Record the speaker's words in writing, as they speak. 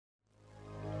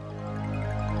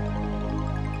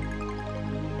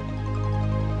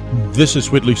This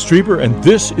is Whitley Strieber, and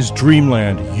this is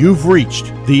Dreamland. You've reached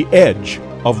the edge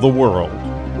of the world.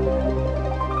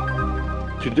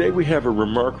 Today we have a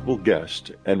remarkable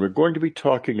guest, and we're going to be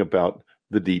talking about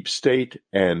the deep state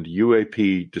and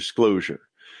UAP disclosure.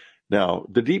 Now,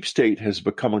 the deep state has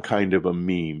become a kind of a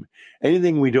meme.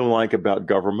 Anything we don't like about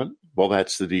government, well,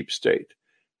 that's the deep state.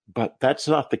 But that's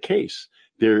not the case.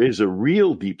 There is a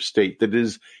real deep state that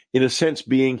is, in a sense,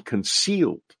 being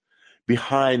concealed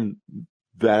behind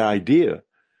that idea.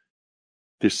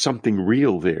 There's something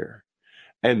real there.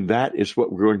 And that is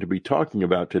what we're going to be talking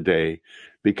about today,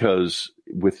 because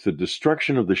with the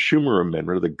destruction of the Schumer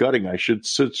Amendment, or the gutting, I should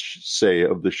say,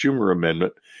 of the Schumer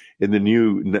Amendment in the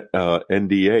new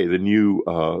NDA, the new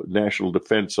National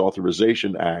Defense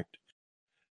Authorization Act,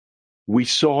 we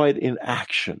saw it in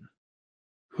action.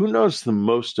 Who knows the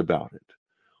most about it?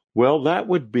 Well, that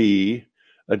would be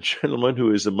a gentleman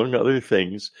who is, among other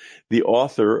things, the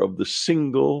author of the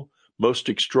single most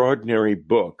extraordinary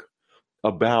book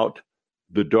about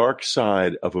the dark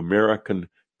side of American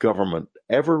government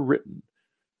ever written.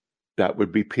 That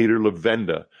would be Peter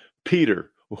Levenda.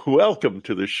 Peter, welcome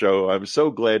to the show. I'm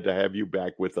so glad to have you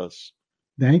back with us.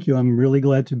 Thank you. I'm really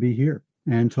glad to be here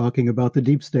and talking about the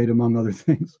deep state, among other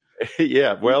things.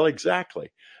 Yeah, well, exactly.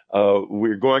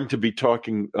 We're going to be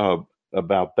talking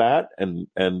about that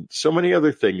and so many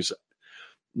other things.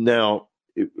 Now,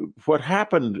 what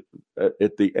happened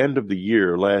at the end of the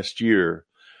year, last year,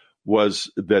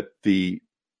 was that the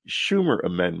Schumer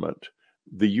Amendment,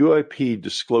 the UAP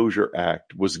Disclosure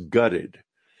Act, was gutted.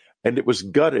 And it was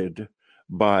gutted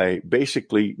by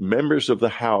basically members of the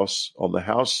House, on the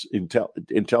House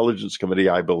Intelligence Committee,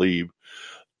 I believe,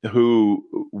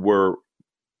 who were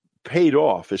paid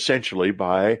off essentially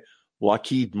by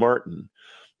Lockheed Martin.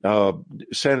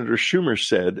 Senator Schumer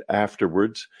said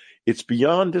afterwards, "It's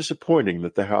beyond disappointing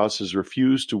that the House has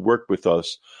refused to work with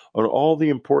us on all the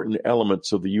important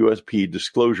elements of the USP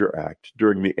Disclosure Act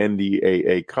during the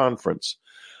NDAA conference.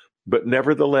 But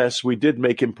nevertheless, we did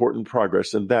make important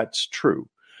progress, and that's true.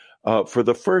 For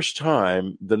the first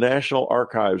time, the National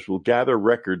Archives will gather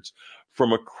records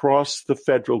from across the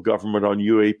federal government on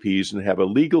UAPs and have a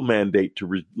legal mandate to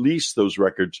release those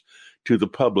records to the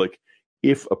public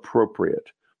if appropriate."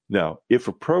 Now, if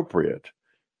appropriate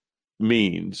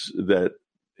means that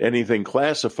anything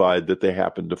classified that they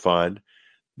happen to find,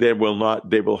 they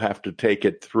will have to take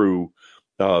it through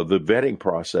the vetting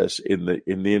process in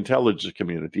the intelligence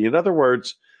community. In other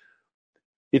words,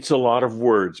 it's a lot of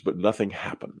words, but nothing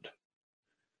happened.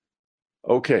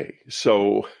 Okay,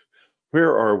 so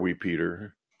where are we,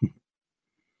 Peter?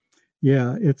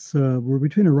 Yeah, it's we're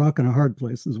between a rock and a hard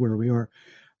place is where we are.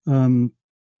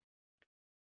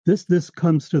 This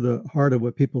comes to the heart of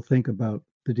what people think about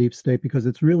the deep state, because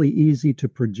it's really easy to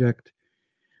project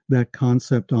that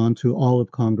concept onto all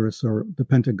of Congress or the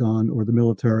Pentagon or the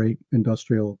military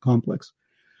industrial complex.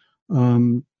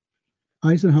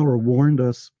 Eisenhower warned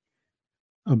us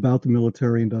about the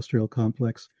military industrial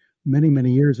complex many,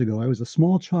 many years ago. I was a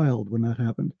small child when that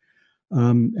happened.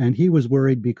 And he was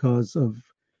worried because of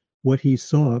what he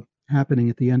saw happening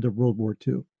at the end of World War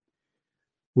II,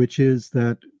 which is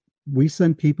that we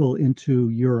sent people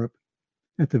into Europe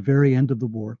at the very end of the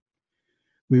war.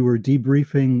 We were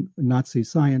debriefing Nazi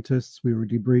scientists. We were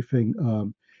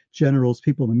debriefing generals,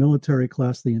 people in the military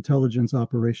class, the intelligence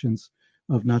operations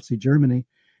of Nazi Germany.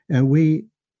 And we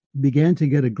began to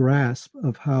get a grasp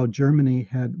of how Germany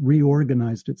had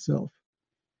reorganized itself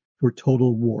for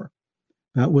total war.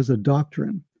 That was a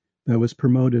doctrine that was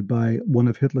promoted by one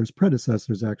of Hitler's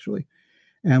predecessors, actually.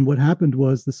 And what happened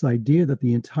was this idea that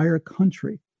the entire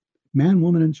country, man,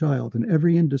 woman, and child, in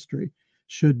every industry,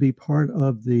 should be part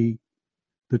of the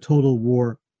total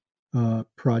war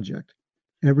project.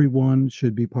 Everyone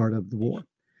should be part of the war.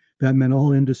 That meant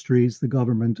all industries, the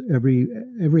government,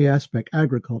 every aspect,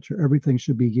 agriculture, everything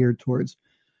should be geared towards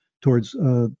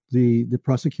the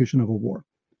prosecution of a war.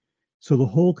 So the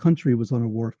whole country was on a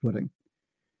war footing.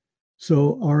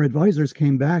 So our advisors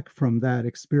came back from that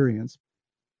experience,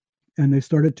 and they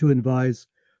started to advise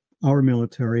our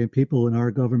military and people in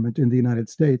our government in the United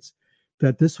States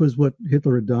that this was what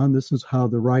Hitler had done. This is how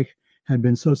the Reich had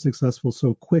been so successful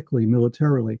so quickly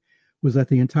militarily, was that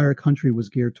the entire country was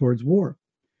geared towards war.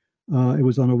 It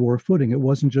was on a war footing. It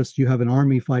wasn't just you have an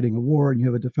army fighting a war and you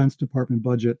have a Defense Department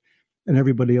budget and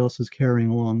everybody else is carrying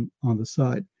along on the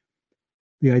side.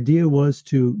 The idea was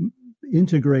to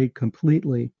integrate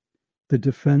completely the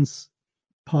defense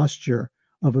posture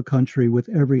of a country with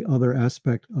every other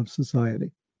aspect of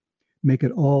society. Make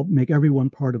everyone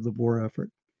part of the war effort.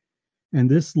 And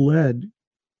this led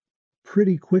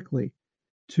pretty quickly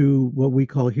to what we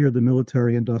call here the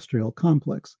military industrial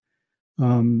complex.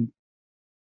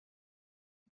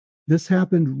 This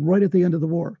happened right at the end of the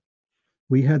war.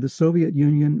 We had the Soviet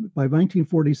Union. By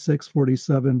 1946,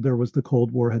 47, there was the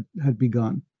Cold War had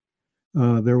begun.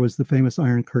 There was the famous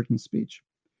Iron Curtain speech.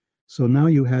 So now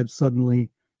you had suddenly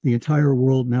the entire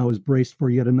world now is braced for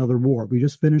yet another war. We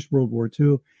just finished World War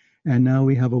II, and now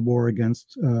we have a war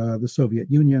against the Soviet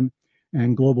Union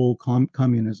and global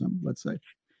communism, let's say.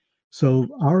 So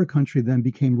our country then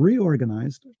became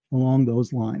reorganized along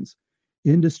those lines.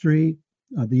 Industry,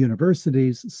 the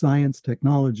universities, science,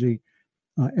 technology,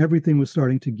 everything was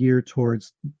starting to gear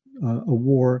towards a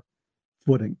war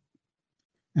footing.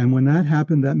 And when that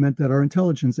happened, that meant that our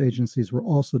intelligence agencies were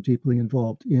also deeply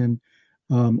involved in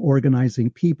organizing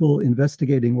people,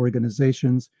 investigating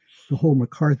organizations. The whole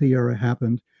McCarthy era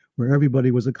happened, where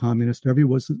everybody was a communist.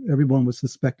 Everyone was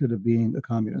suspected of being a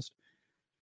communist.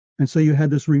 And so you had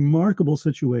this remarkable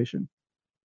situation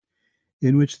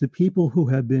in which the people who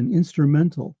had been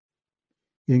instrumental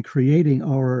in creating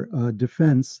our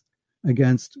defense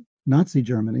against Nazi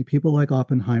Germany, people like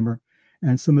Oppenheimer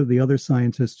and some of the other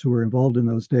scientists who were involved in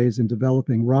those days in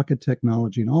developing rocket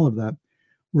technology and all of that,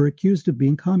 were accused of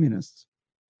being communists.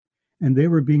 And they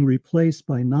were being replaced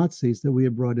by Nazis that we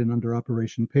had brought in under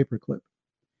Operation Paperclip.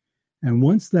 And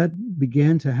once that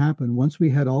began to happen, once we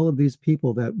had all of these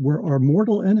people that were our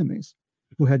mortal enemies,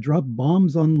 who had dropped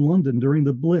bombs on London during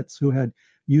the Blitz, who had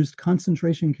used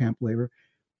concentration camp labor,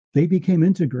 they became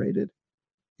integrated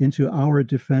into our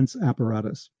defense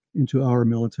apparatus, into our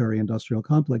military industrial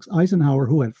complex. Eisenhower,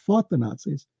 who had fought the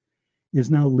Nazis, is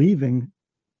now leaving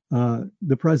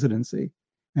the presidency,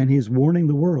 and he's warning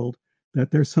the world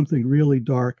that there's something really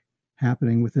dark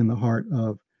happening within the heart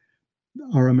of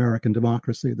our American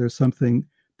democracy. There's something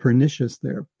pernicious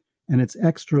there, and it's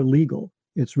extra legal.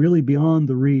 It's really beyond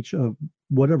the reach of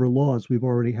whatever laws we've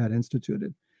already had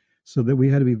instituted. So that we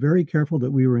had to be very careful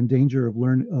that we were in danger of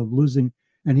losing,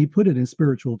 and he put it in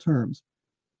spiritual terms,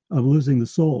 of losing the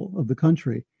soul of the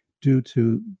country due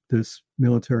to this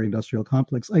military industrial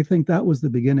complex. I think that was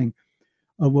the beginning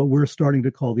of what we're starting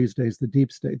to call these days the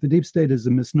deep state. The deep state is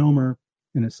a misnomer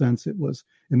in a sense. It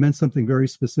meant something very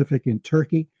specific in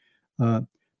Turkey.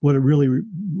 What it really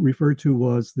referred to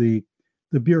was the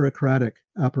bureaucratic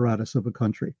apparatus of a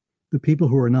country, the people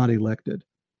who are not elected,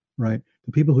 right?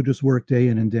 The people who just work day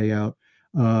in and day out,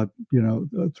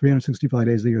 365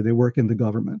 days a year, they work in the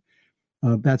government.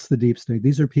 That's the deep state.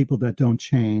 These are people that don't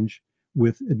change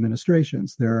with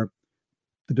administrations. They're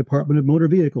the Department of Motor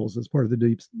Vehicles as part of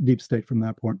the deep state from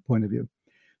that point of view.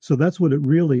 So that's what it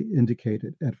really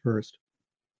indicated at first.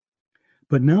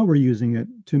 But now we're using it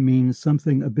to mean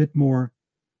something a bit more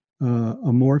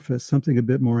amorphous, something a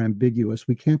bit more ambiguous.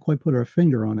 We can't quite put our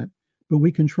finger on it, but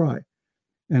we can try.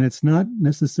 And it's not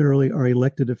necessarily our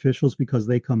elected officials because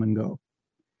they come and go.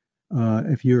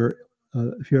 If you're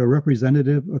a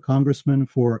representative, a congressman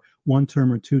for one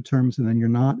term or two terms, and then you're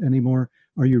not anymore,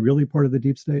 are you really part of the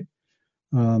deep state?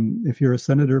 If you're a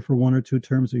senator for one or two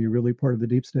terms, are you really part of the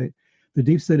deep state? The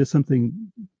deep state is something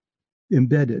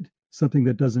embedded, something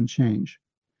that doesn't change.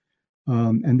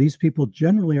 And these people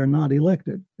generally are not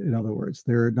elected. In other words,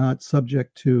 they're not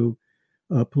subject to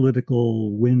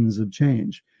political winds of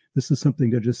change. This is something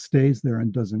that just stays there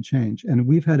and doesn't change. And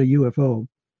we've had a UFO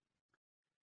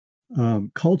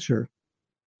culture,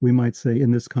 we might say,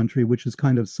 in this country, which is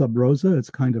kind of sub rosa. It's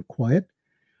kind of quiet.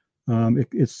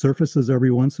 It surfaces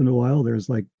every once in a while. There's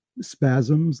like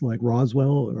spasms, like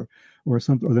Roswell or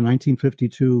something, or the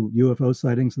 1952 UFO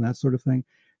sightings and that sort of thing,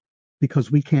 because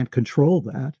we can't control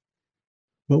that,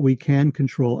 but we can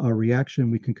control our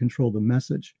reaction. We can control the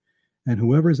message, and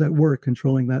whoever's at work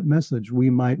controlling that message, we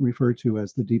might refer to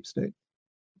as the deep state.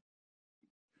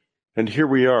 And here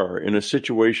we are in a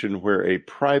situation where a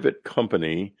private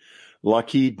company,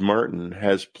 Lockheed Martin,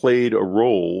 has played a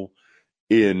role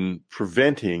in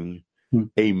preventing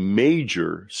a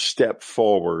major step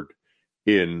forward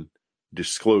in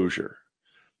disclosure.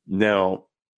 Now,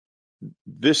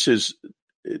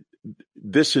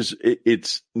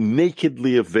 it's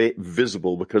nakedly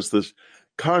visible because the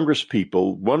Congress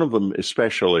people, one of them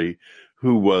especially,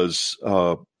 who was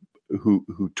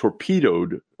who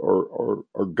torpedoed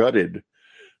or gutted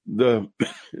the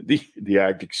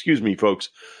act. Excuse me, folks.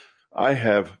 I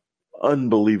have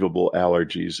unbelievable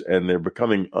allergies, and they're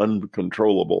becoming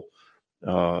uncontrollable.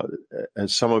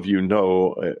 As some of you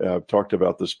know, I've talked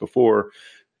about this before.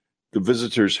 The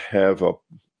visitors have a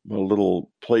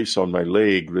little place on my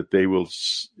leg that they will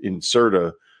insert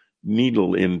a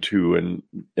needle into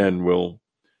and will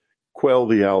quell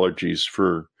the allergies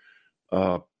for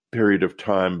a period of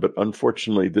time. But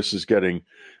unfortunately, this is getting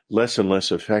less and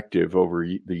less effective over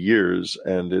the years,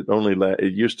 and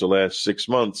it used to last 6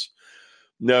 months.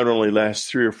 not only lasts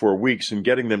 3 or 4 weeks, and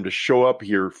getting them to show up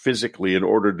here physically in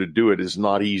order to do it is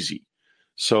not easy.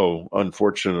 So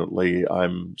unfortunately,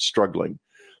 I'm struggling.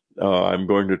 I'm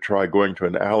going to try going to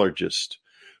an allergist.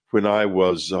 When I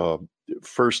was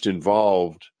first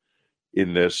involved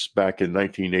in this back in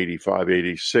 1985,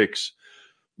 86,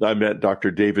 I met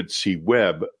Dr. David C.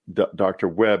 Webb. Dr.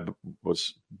 Webb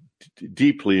was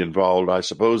deeply involved, I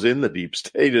suppose, in the deep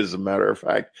state, as a matter of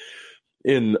fact.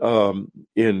 If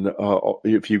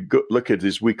you look at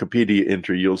his Wikipedia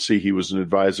entry, you'll see he was an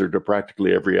advisor to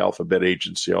practically every alphabet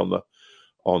agency on the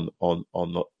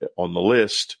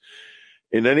list.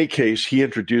 In any case, he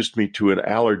introduced me to an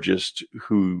allergist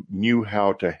who knew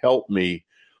how to help me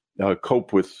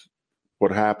cope with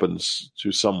what happens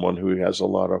to someone who has a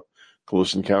lot of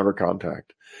close encounter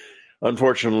contact.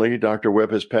 Unfortunately, Dr. Webb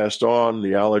has passed on.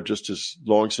 The allergist has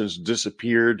long since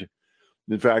disappeared.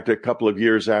 In fact, a couple of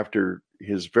years after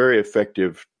his very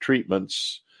effective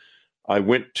treatments, I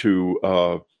went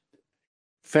to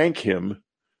thank him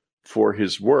for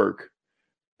his work,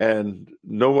 and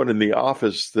no one in the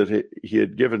office that he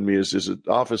had given me as his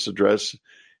office address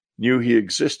knew he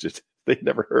existed. They'd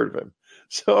never heard of him.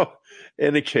 So, in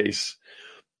any case,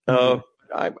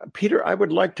 Peter, I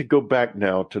would like to go back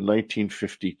now to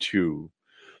 1952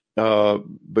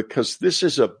 because this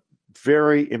is a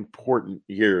very important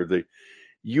year. The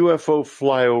UFO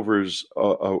flyovers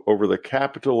over the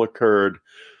Capitol occurred.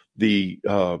 The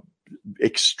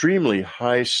extremely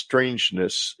high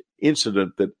strangeness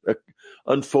incident that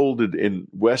unfolded in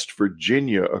West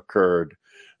Virginia occurred.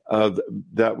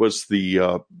 That was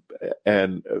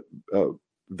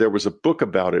there was a book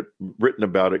written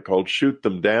about it called Shoot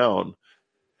Them Down,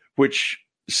 which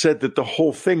said that the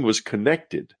whole thing was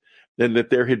connected and that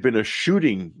there had been a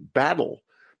shooting battle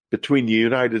between the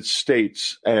United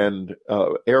States and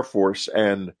Air Force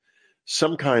and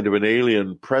some kind of an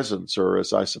alien presence, or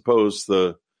as I suppose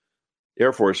the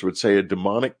Air Force would say, a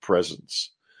demonic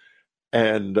presence.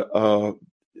 And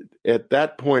at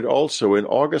that point also, in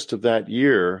August of that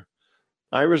year,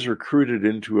 I was recruited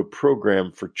into a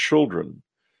program for children.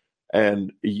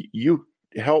 And you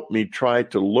helped me try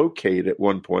to locate at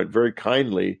one point, very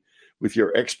kindly, with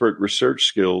your expert research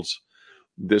skills,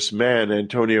 this man,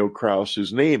 Antonio Kraus,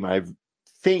 whose name I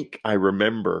think I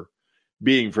remember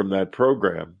being from that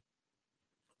program.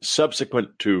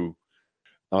 Subsequent to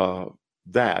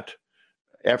that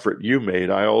effort you made,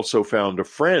 I also found a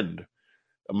friend,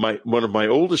 one of my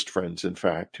oldest friends, in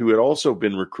fact, who had also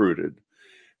been recruited.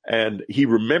 And he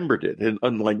remembered it. And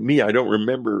unlike me, I don't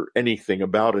remember anything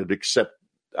about it except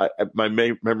my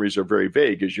memories are very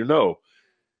vague, as you know.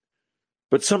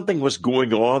 But something was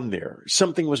going on there.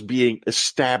 Something was being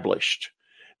established.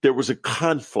 There was a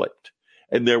conflict,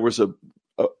 and there was a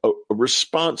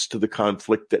response to the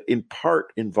conflict that in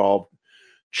part involved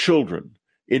children,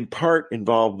 in part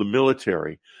involved the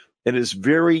military, and is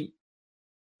very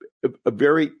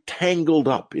tangled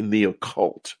up in the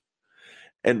occult.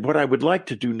 And what I would like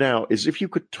to do now is if you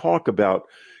could talk about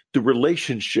the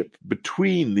relationship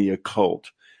between the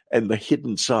occult and the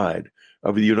hidden side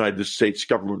of the United States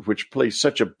government, which plays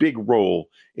such a big role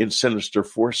in sinister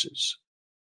forces.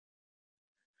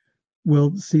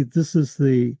 Well, see, this is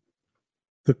the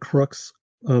crux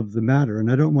of the matter,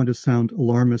 and I don't want to sound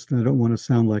alarmist, and I don't want to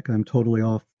sound like I'm totally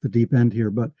off the deep end here,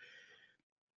 but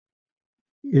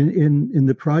in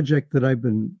the project that I've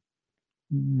been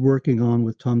working on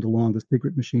with Tom DeLonge, the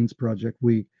Secret Machines Project,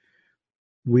 we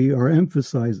are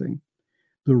emphasizing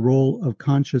the role of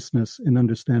consciousness in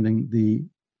understanding the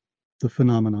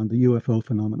phenomenon, the UFO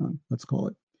phenomenon, let's call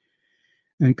it.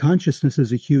 And consciousness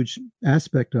is a huge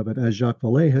aspect of it, as Jacques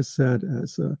Vallée has said,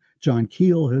 as John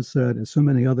Keel has said, as so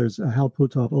many others, Hal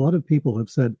Puthoff, a lot of people have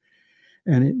said,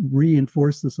 and it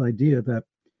reinforced this idea that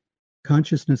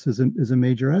consciousness is a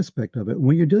major aspect of it.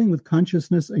 When you're dealing with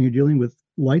consciousness and you're dealing with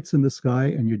lights in the sky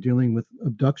and you're dealing with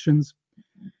abductions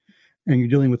and you're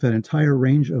dealing with that entire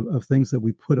range of things that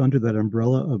we put under that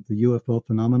umbrella of the UFO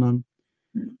phenomenon,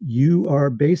 you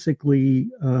are basically,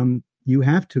 you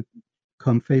have to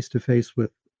come face to face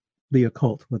with the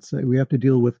occult, let's say. We have to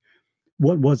deal with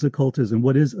what was occultism,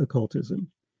 what is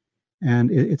occultism.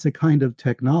 And it's a kind of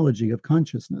technology of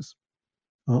consciousness.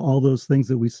 All those things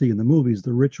that we see in the movies,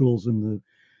 the rituals and the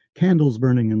candles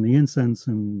burning and the incense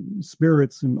and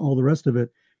spirits and all the rest of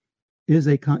it is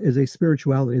a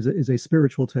spirituality, is a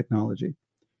spiritual technology.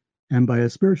 And by a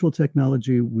spiritual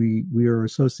technology, we are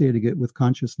associating it with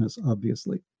consciousness,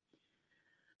 obviously.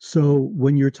 So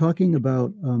when you're talking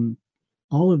about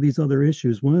all of these other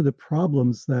issues, one of the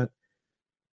problems that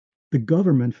the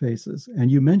government faces, and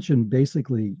you mentioned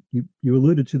basically, you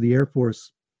alluded to the Air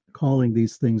Force calling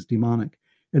these things demonic.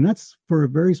 And that's for a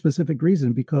very specific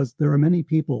reason, because there are many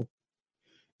people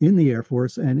in the Air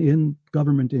Force and in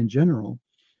government in general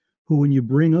who, when you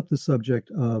bring up the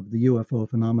subject of the UFO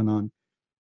phenomenon,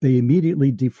 they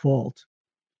immediately default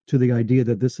to the idea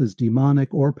that this is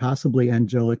demonic or possibly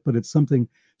angelic, but it's something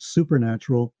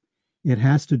supernatural. It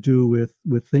has to do with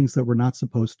things that we're not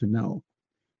supposed to know.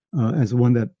 As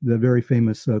one that the very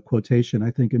famous quotation,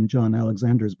 I think, in John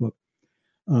Alexander's book,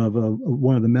 of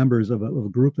one of the members of a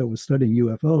group that was studying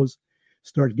UFOs,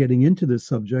 started getting into this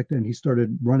subject, and he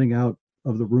started running out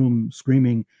of the room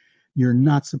screaming, "You're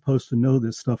not supposed to know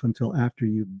this stuff until after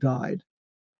you've died."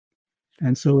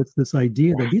 And so it's this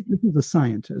idea that this is a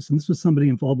scientist, and this was somebody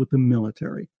involved with the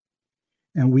military.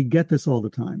 And we get this all the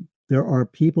time. There are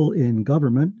people in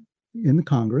government, in the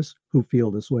Congress, who feel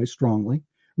this way strongly,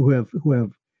 who have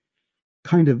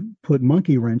kind of put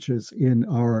monkey wrenches in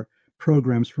our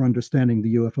programs for understanding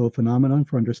the UFO phenomenon,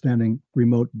 for understanding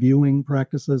remote viewing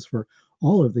practices, for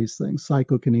all of these things.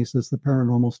 Psychokinesis, the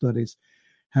paranormal studies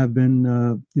have been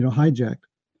hijacked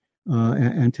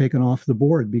and taken off the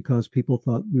board because people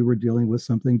thought we were dealing with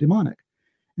something demonic.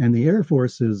 And the Air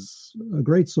Force is a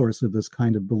great source of this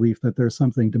kind of belief that there's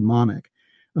something demonic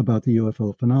about the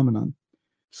UFO phenomenon.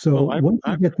 So once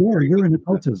you get there, you're in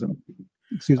occultism.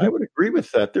 Excuse me? I would agree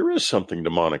with that. There is something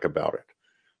demonic about it.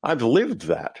 I've lived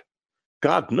that.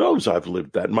 God knows I've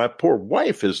lived that. My poor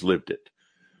wife has lived it.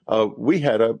 We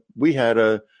had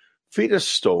a fetus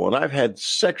stolen. I've had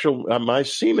my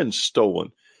semen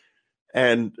stolen.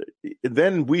 And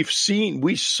then we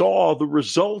saw the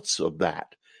results of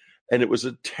that. And it was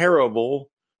a terrible,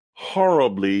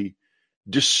 horribly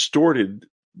distorted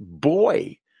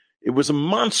boy. It was a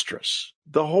monstrous,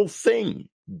 the whole thing,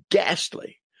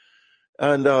 ghastly.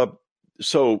 And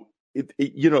so,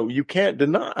 you can't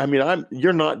deny. I mean,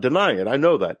 you're not denying it. I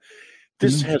know that.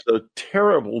 This has a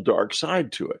terrible dark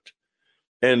side to it.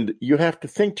 And you have to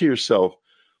think to yourself,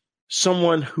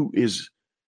 someone who is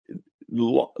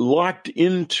locked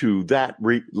into that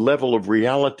level of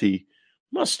reality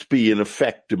must be in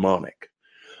effect demonic.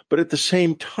 But at the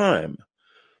same time,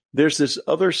 there's this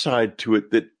other side to it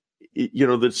that,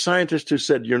 the scientist who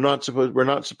said we're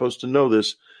not supposed to know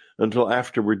this until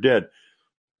after we're dead.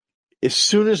 As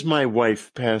soon as my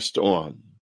wife passed on,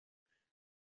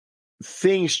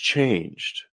 things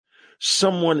changed.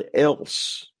 Someone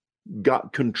else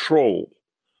got control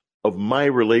of my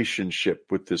relationship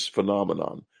with this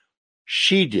phenomenon.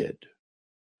 She did.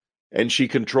 And she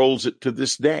controls it to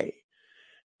this day.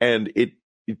 And it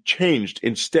changed.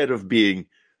 Instead of being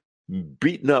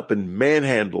beaten up and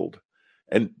manhandled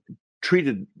and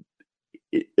treated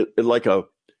like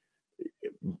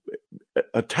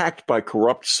attacked by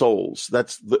corrupt souls.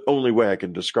 That's the only way I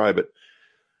can describe it.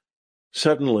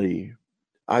 Suddenly,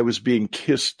 I was being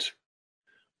kissed,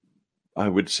 I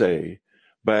would say,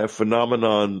 by a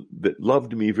phenomenon that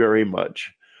loved me very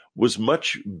much, was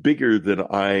much bigger than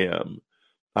I am.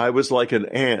 I was like an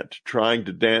ant trying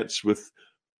to dance with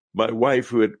my wife,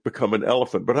 who had become an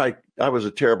elephant. But I was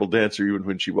a terrible dancer even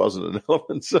when she wasn't an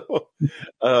elephant. So,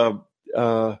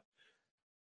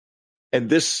 and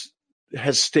this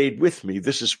has stayed with me.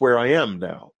 This is where I am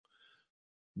now.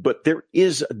 But there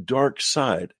is a dark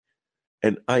side.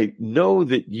 And I know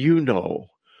that you know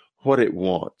what it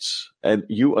wants, and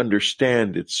you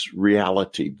understand its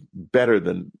reality better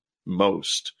than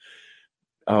most.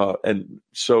 And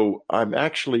so I'm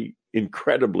actually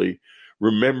incredibly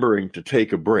remembering to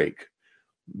take a break,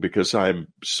 because I'm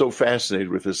so fascinated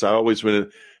with this. I always,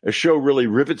 when a show really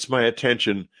rivets my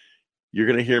attention, you're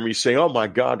going to hear me say, "Oh my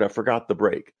God, I forgot the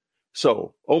break."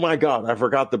 So, oh my God, I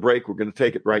forgot the break. We're going to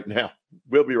take it right now.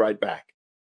 We'll be right back.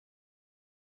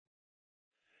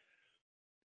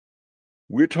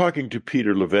 We're talking to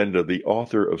Peter Levenda, the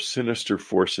author of Sinister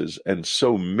Forces and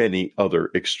so many other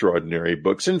extraordinary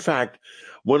books. In fact,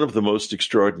 one of the most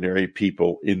extraordinary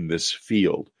people in this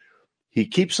field. He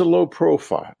keeps a low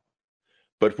profile,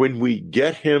 but when we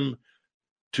get him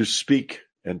to speak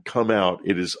and come out,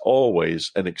 it is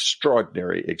always an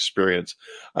extraordinary experience.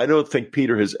 I don't think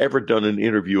Peter has ever done an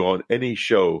interview on any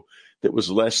show that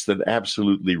was less than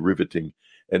absolutely riveting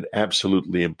and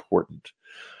absolutely important.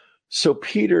 So,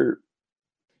 Peter,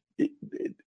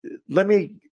 let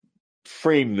me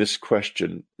frame this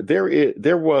question.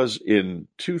 There was in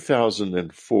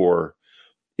 2004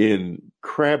 in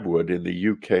Crabwood in the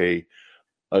UK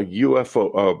a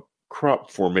UFO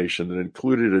crop formation that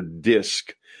included a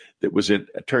disc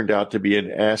that turned out to be an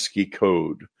ASCII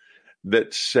code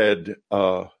that said,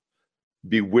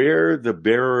 "Beware the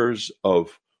bearers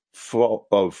of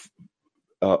false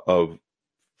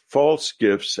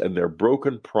gifts and their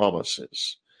broken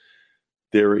promises.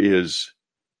 There is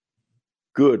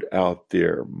good out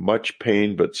there, much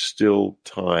pain, but still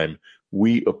time.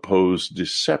 We oppose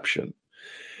deception.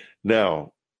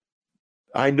 Now,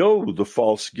 I know the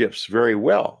false gifts very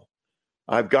well.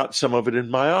 I've got some of it in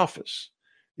my office.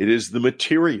 It is the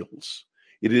materials.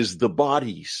 It is the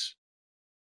bodies.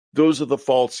 Those are the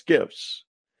false gifts.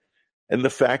 And the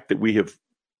fact that we have,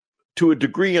 to a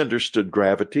degree, understood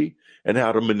gravity and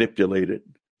how to manipulate it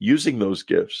using those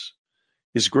gifts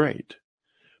is great.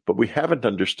 But we haven't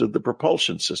understood the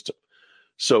propulsion system.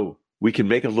 So we can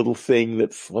make a little thing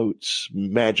that floats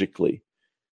magically,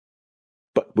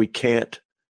 but we can't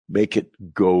make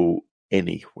it go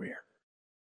anywhere.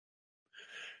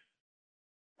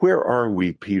 Where are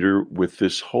we, Peter, with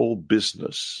this whole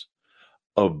business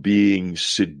of being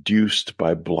seduced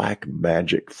by black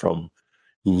magic from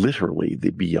literally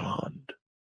the beyond?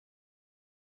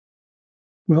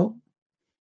 Well,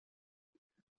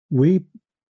 we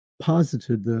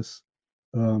posited this,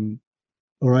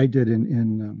 or I did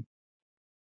in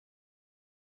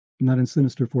not in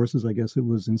Sinister Forces, I guess it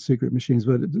was in Secret Machines,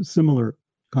 but it's a similar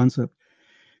concept,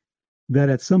 that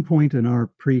at some point in our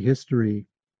prehistory,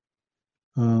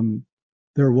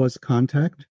 there was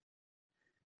contact,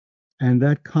 and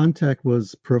that contact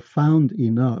was profound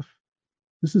enough.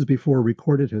 This is before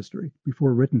recorded history,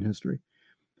 before written history.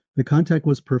 The contact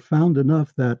was profound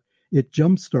enough that it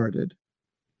jump-started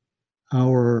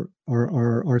our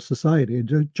society.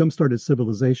 It jump-started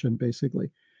civilization,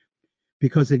 basically,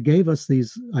 because it gave us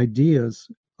these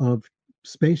ideas of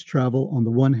space travel on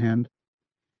the one hand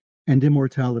and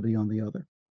immortality on the other.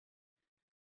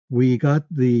 We got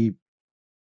the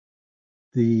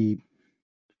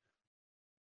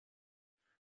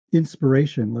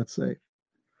inspiration, let's say,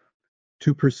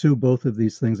 to pursue both of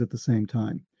these things at the same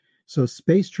time. So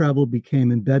space travel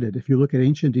became embedded. If you look at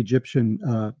ancient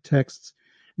Egyptian texts,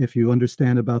 if you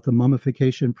understand about the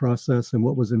mummification process and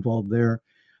what was involved there,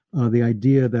 the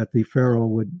idea that the pharaoh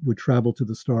would travel to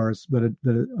the stars, but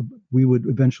we would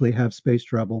eventually have space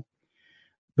travel.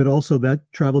 But also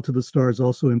that travel to the stars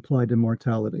also implied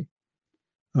immortality.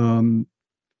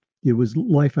 It was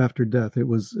life after death. It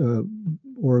was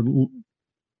or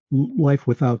life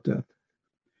without death.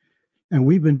 And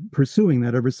we've been pursuing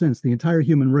that ever since. The entire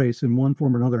human race, in one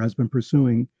form or another, has been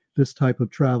pursuing this type of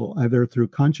travel, either through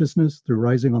consciousness, through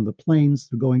rising on the planes,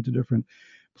 through going to different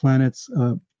planets,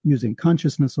 using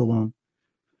consciousness alone,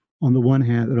 on the one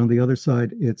hand, and on the other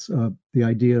side, it's the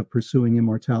idea of pursuing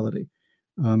immortality,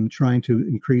 trying to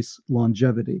increase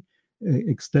longevity,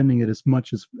 extending it as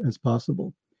much as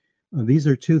possible. These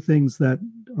are two things that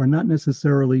are not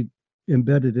necessarily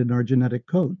embedded in our genetic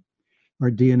code. Our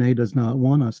DNA does not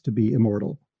want us to be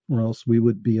immortal, or else we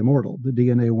would be immortal. The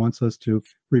DNA wants us to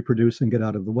reproduce and get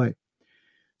out of the way.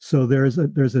 So there's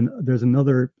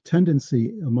another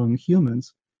tendency among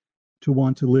humans to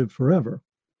want to live forever.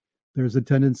 There's a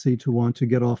tendency to want to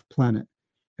get off planet.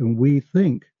 And we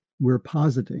think, we're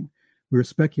positing, we're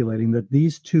speculating that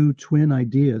these two twin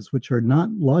ideas, which are not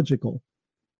logical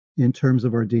in terms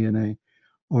of our DNA,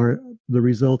 are the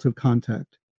result of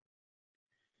contact.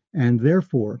 And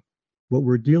therefore, what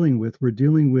we're dealing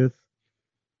with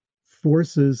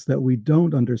forces that we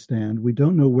don't understand. We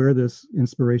don't know where this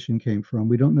inspiration came from.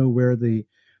 We don't know where the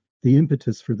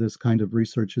impetus for this kind of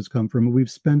research has come from.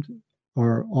 We've spent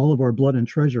all of our blood and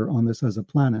treasure on this as a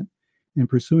planet in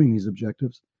pursuing these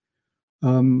objectives.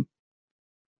 And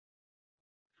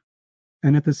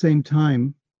at the same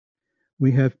time,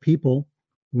 we have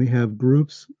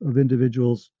groups of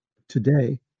individuals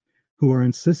today who are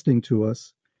insisting to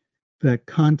us that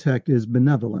contact is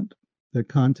benevolent, that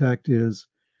contact is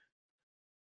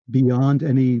beyond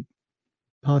any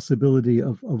possibility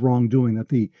of wrongdoing, that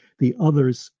the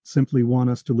others simply want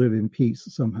us to live in peace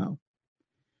somehow.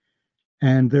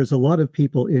 And there's a lot of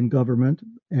people in government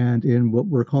and in what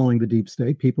we're calling the deep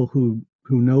state, people who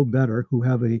know better, who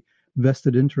have a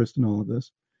vested interest in all of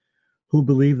this, who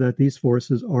believe that these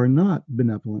forces are not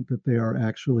benevolent, that they are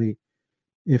actually,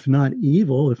 if not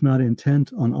evil, if not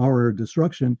intent on our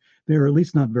destruction, they're at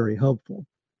least not very helpful.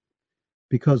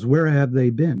 Because where have they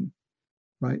been,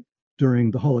 right? During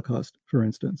the Holocaust, for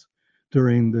instance,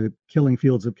 during the killing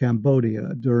fields of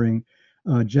Cambodia, during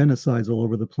genocides all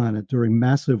over the planet, during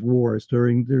massive wars,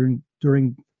 during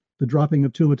the dropping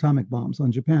of 2 atomic bombs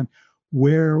on Japan.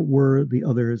 Where were the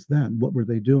others then? What were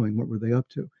they doing? What were they up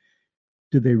to?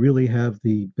 Did they really have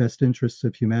the best interests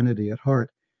of humanity at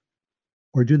heart?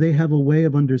 Or do they have a way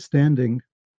of understanding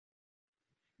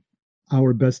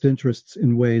our best interests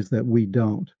in ways that we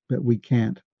don't, that we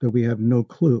can't, that we have no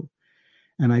clue?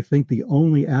 And I think the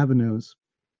only avenues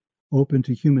open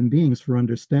to human beings for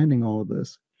understanding all of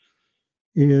this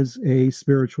is a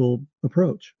spiritual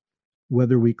approach,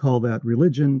 whether we call that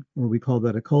religion or we call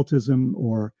that occultism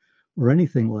or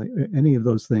anything like any of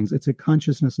those things. It's a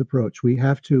consciousness approach. We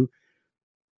have to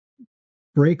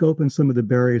break open some of the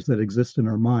barriers that exist in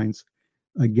our minds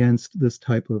against this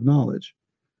type of knowledge.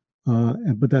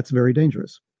 But that's very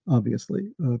dangerous,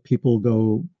 obviously. People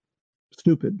go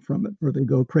stupid from it, or they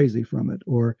go crazy from it,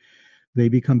 or they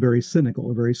become very cynical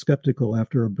or very skeptical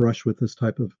after a brush with this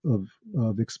type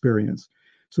of experience.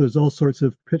 So there's all sorts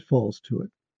of pitfalls to it.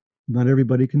 Not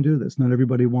everybody can do this. Not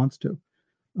everybody wants to.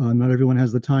 Not everyone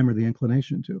has the time or the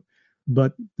inclination to.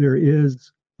 But there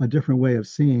is a different way of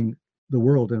seeing the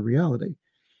world and reality.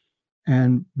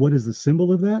 And what is the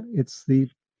symbol of that? It's the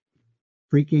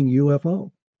freaking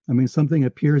UFO. I mean, something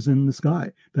appears in the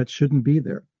sky that shouldn't be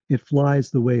there. It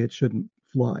flies the way it shouldn't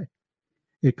fly.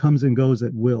 It comes and goes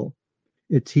at will.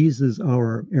 It teases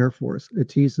our Air Force. It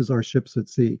teases our ships at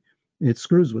sea. It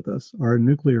screws with us, our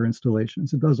nuclear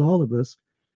installations. It does all of this,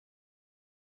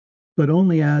 but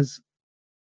only as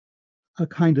a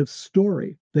kind of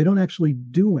story. They don't actually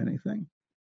do anything.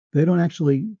 They don't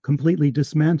actually completely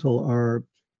dismantle our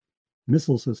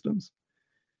missile systems.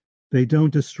 They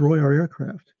don't destroy our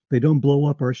aircraft. They don't blow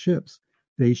up our ships.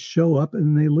 They show up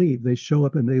and they leave. They show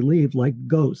up and they leave like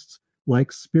ghosts,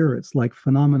 like spirits, like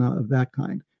phenomena of that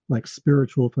kind, like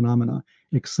spiritual phenomena,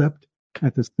 except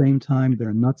at the same time,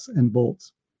 they're nuts and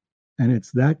bolts. And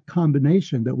it's that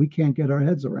combination that we can't get our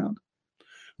heads around.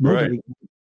 Nobody Right.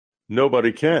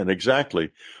 Nobody can,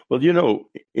 exactly. Well,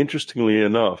 interestingly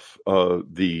enough,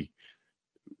 the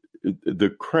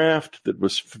craft that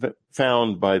was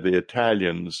found by the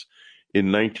Italians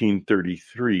in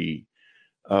 1933,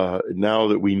 now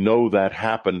that we know that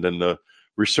happened, and the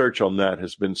research on that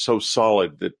has been so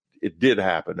solid that it did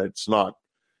happen.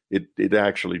 It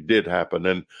actually did happen.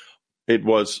 And it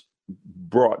was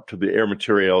brought to the Air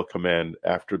Materiel Command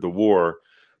after the war.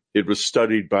 It was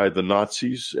studied by the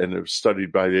Nazis and it was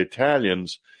studied by the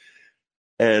Italians.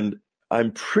 And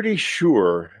I'm pretty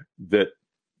sure that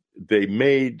they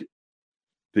made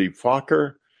the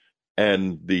Fokker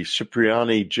and the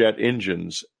Cipriani jet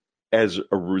engines as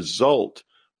a result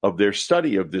of their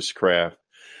study of this craft,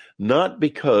 not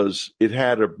because it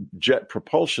had a jet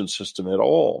propulsion system at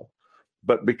all,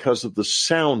 but because of the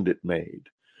sound it made,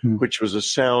 which was a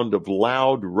sound of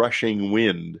loud rushing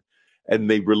wind. And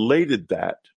they related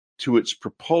that to its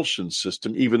propulsion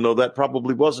system, even though that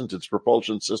probably wasn't its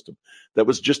propulsion system. That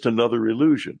was just another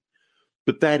illusion.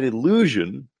 But that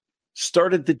illusion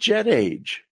started the jet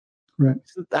age. Right.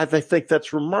 I think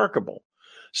that's remarkable.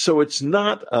 So it's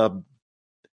not and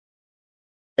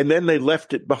then they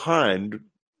left it behind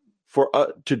for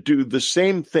to do the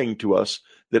same thing to us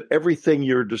that everything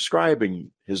you're describing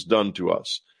has done to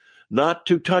us, not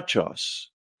to touch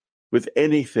us with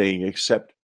anything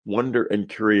except wonder and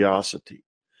curiosity.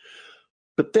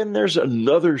 But then there's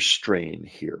another strain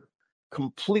here,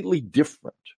 completely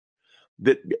different.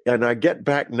 And I get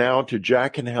back now to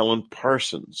Jack and Helen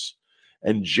Parsons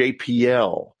and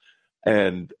JPL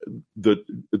and the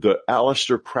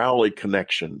Aleister Crowley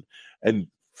connection and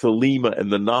Thelema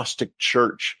and the Gnostic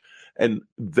Church and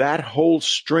that whole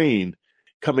strain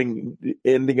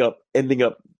ending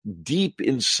up deep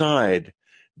inside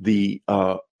the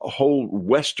whole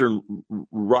Western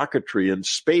rocketry and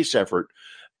space effort,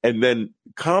 and then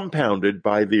compounded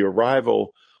by the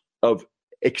arrival of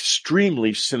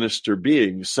extremely sinister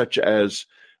beings such as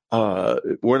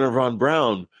Werner von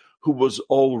Braun, who was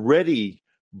already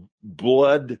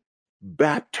blood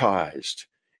baptized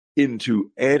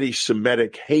into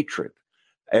anti-Semitic hatred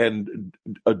and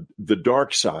the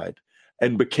dark side,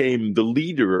 and became the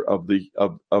leader of the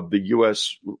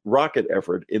U.S. rocket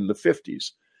effort in the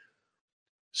 50s.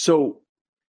 So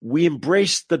we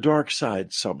embraced the dark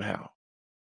side somehow.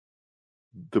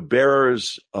 The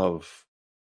bearers of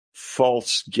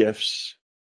false gifts.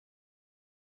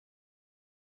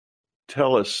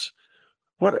 Tell us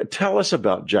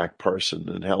about Jack Parson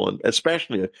and Helen,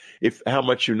 especially how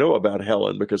much you know about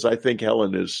Helen, because I think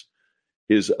Helen is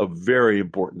a very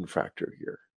important factor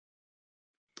here.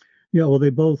 Yeah, well, they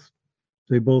both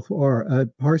are.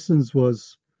 Parsons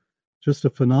was just a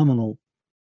phenomenal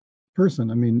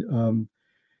person. I mean,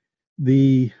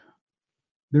 there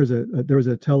was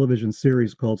a television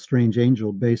series called Strange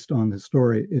Angel based on his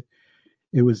story.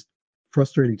 It was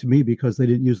frustrating to me because they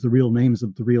didn't use the real names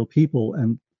of the real people,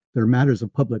 and they're matters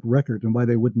of public record, and why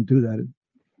they wouldn't do that,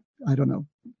 I don't know,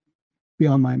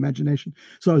 beyond my imagination.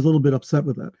 So I was a little bit upset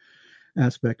with that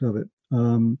aspect of it.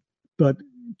 But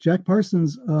Jack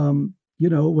Parsons,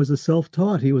 was a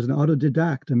self-taught. He was an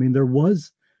autodidact. I mean, there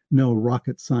was no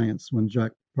rocket science when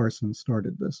Jack Parsons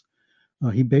started this.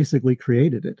 He basically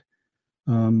created it.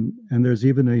 And there's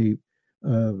even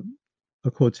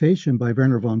a quotation by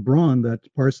Wernher von Braun that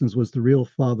Parsons was the real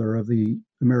father of the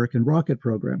American rocket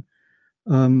program.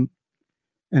 And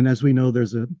as we know,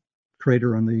 there's a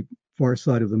crater on the far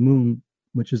side of the moon,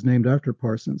 which is named after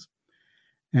Parsons.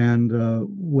 And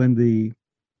when the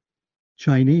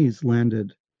Chinese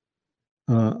landed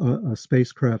a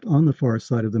spacecraft on the far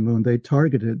side of the moon, they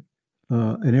targeted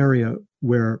an area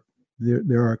where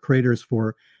there are craters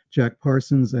for Jack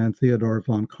Parsons and Theodore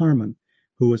von Karman,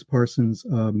 who was Parsons'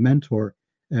 mentor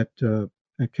at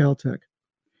Caltech,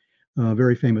 a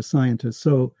very famous scientist.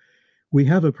 So we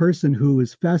have a person who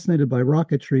is fascinated by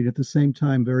rocketry and at the same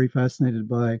time very fascinated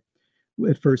by,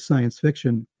 at first, science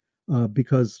fiction,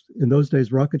 because in those days,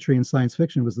 rocketry and science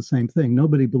fiction was the same thing.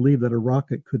 Nobody believed that a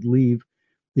rocket could leave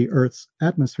the Earth's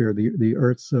atmosphere, the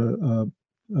Earth's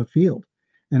field,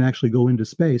 and actually go into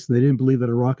space. They didn't believe that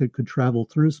a rocket could travel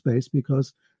through space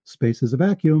because space is a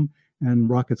vacuum and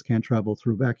rockets can't travel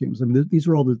through vacuums. I mean, these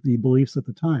are all the beliefs at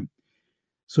the time.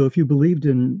 So if you believed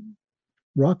in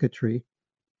rocketry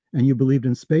and you believed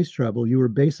in space travel, you were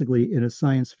basically in a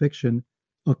science fiction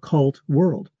occult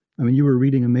world. I mean, you were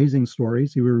reading amazing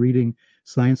stories, you were reading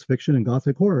science fiction and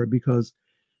gothic horror because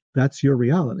that's your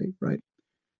reality, right?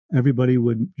 Everybody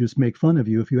would just make fun of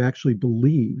you if you actually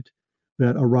believed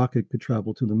that a rocket could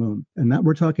travel to the moon. And that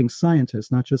we're talking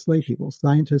scientists, not just lay people.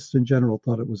 Scientists in general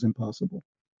thought it was impossible.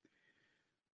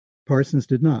 Parsons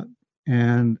did not.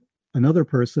 And another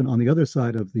person on the other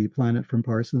side of the planet from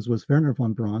Parsons was Wernher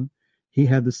von Braun. He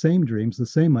had the same dreams, the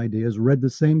same ideas, read the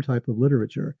same type of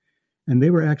literature. And they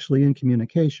were actually in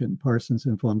communication, Parsons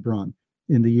and von Braun,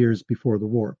 in the years before the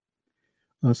war.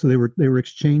 So they were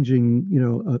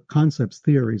exchanging, concepts,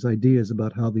 theories, ideas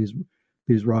about how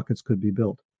these rockets could be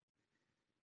built.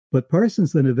 But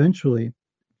Parsons then eventually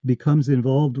becomes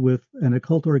involved with an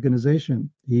occult organization.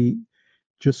 He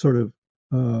just sort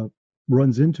of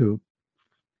runs into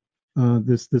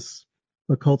this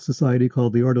occult society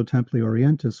called the Ordo Templi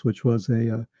Orientis, which was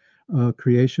a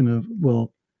creation of,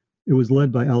 it was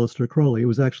led by Aleister Crowley. It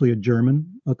was actually a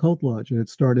German occult lodge. It had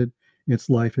started its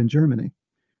life in Germany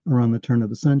around the turn of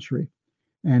the century.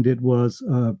 And it was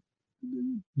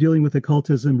dealing with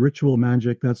occultism, ritual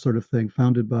magic, that sort of thing,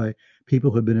 founded by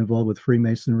people who had been involved with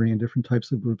Freemasonry and different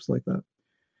types of groups like that.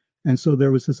 And so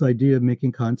there was this idea of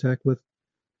making contact with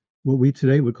what we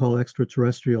today would call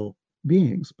extraterrestrial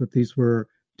beings, but these were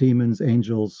demons,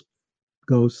 angels,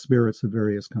 ghosts, spirits of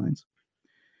various kinds.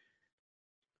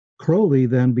 Crowley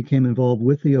then became involved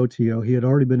with the OTO. He had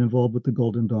already been involved with the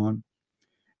Golden Dawn,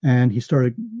 and he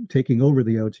started taking over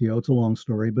the OTO. It's a long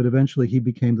story, but eventually he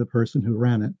became the person who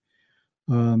ran it.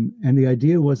 And the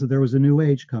idea was that there was a new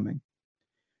age coming,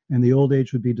 and the old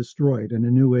age would be destroyed, and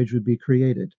a new age would be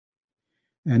created.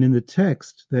 And in the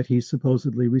text that he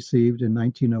supposedly received in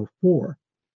 1904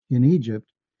 in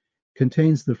Egypt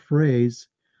contains the phrase,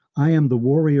 "I am the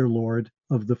warrior lord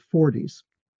of the 40s,"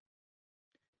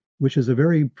 which is a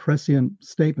very prescient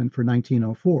statement for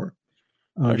 1904.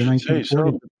 The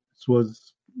 1940s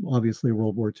was obviously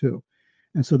World War II.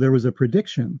 And so there was a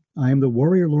prediction, I am the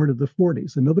warrior lord of the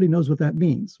 40s. And nobody knows what that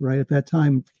means, right? At that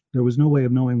time, there was no way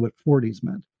of knowing what 40s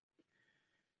meant.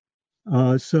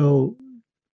 So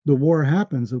the war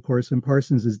happens, of course, and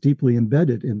Parsons is deeply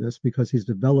embedded in this because he's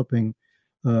developing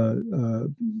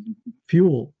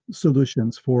fuel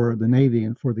solutions for the Navy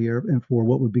and for the Air and for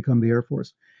what would become the Air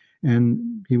Force.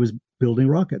 And he was building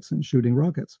rockets and shooting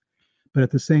rockets. But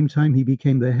at the same time, he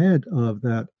became the head of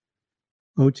that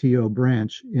OTO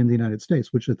branch in the United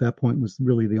States, which at that point was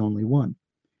really the only one.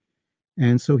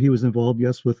 And so he was involved,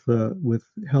 yes, with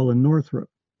Helen Northrop.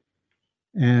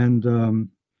 And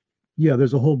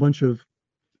there's a whole bunch of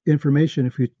information.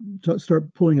 If you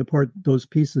start pulling apart those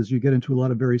pieces, you get into a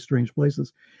lot of very strange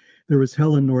places. There was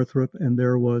Helen Northrop, and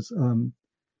there was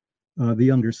the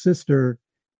younger sister.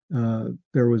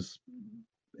 There was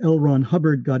L. Ron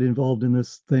Hubbard got involved in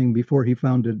this thing before he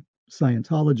founded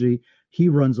Scientology. He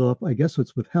runs off, I guess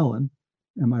it's with Helen,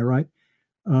 am I right?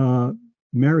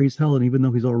 Marries Helen even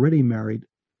though he's already married.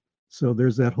 So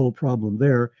there's that whole problem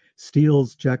there.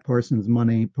 Steals Jack Parsons'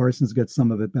 money. Parsons gets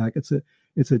some of it back. It's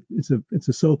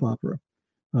a soap opera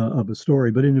of a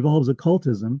story, but it involves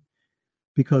occultism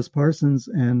because Parsons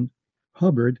and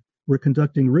Hubbard were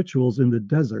conducting rituals in the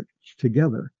desert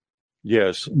together.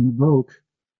 Yes. To invoke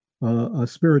a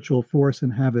spiritual force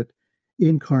and have it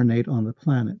incarnate on the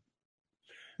planet.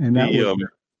 And that was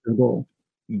their goal.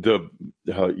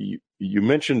 You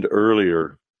mentioned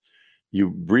earlier, you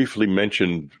briefly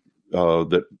mentioned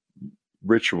that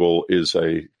ritual is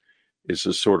a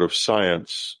sort of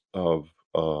science of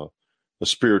a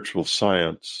spiritual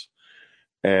science,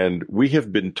 and we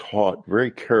have been taught very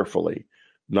carefully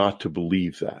not to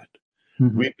believe that.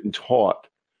 We've been taught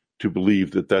to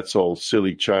believe that that's all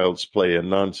silly child's play and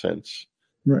nonsense,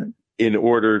 Right. in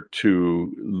order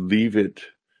to leave it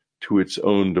to its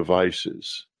own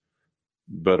devices.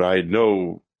 But I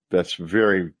know that's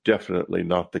very definitely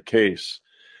not the case.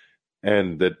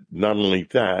 And that not only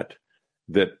that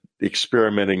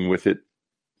experimenting with it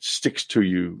sticks to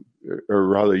you, or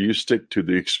rather you stick to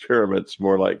the experiments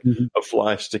more like a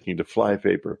fly sticking to fly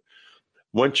paper.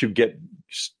 Once you get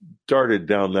started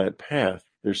down that path,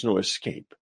 there's no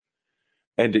escape.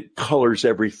 And it colors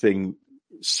everything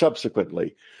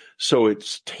subsequently. So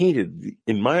it's tainted,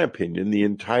 in my opinion, the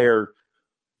entire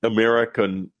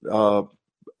American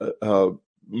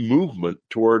movement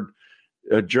toward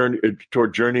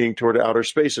journeying toward outer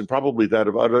space, and probably that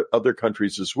of other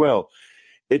countries as well.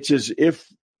 It's as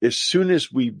if as soon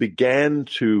as we began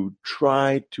to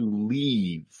try to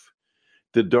leave,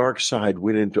 the dark side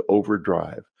went into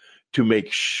overdrive to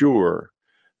make sure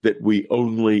that we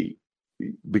only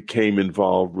became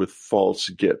involved with false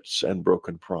gifts and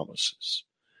broken promises.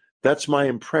 That's my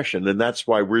impression, and that's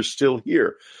why we're still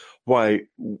here. Why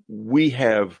we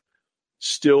have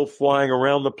still flying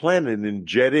around the planet in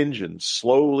jet engines,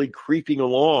 slowly creeping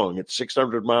along at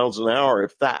 600 miles an hour,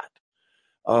 if that,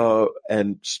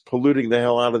 and polluting the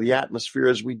hell out of the atmosphere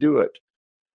as we do it.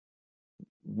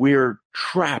 We're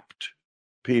trapped,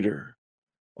 Peter,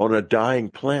 on a dying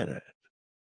planet.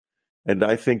 And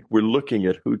I think we're looking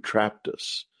at who trapped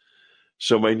us.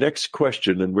 So my next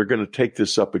question, and we're going to take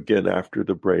this up again after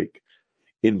the break,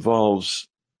 involves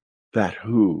that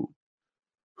who.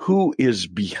 Who is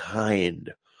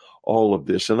behind all of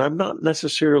this? And I'm not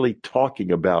necessarily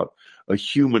talking about a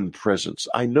human presence.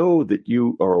 I know that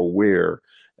you are aware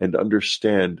and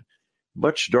understand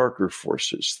much darker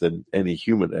forces than any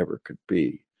human ever could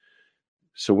be.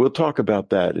 So we'll talk about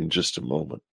that in just a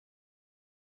moment.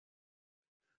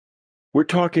 We're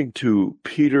talking to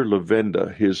Peter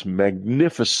Levenda, his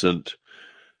magnificent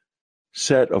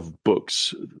set of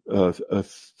books, a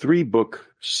 3-book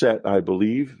set, I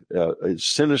believe,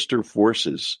 Sinister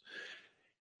Forces.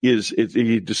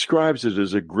 He describes it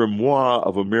as a grimoire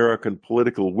of American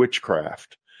political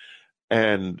witchcraft.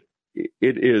 And it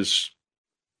is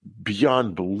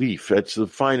beyond belief. It's the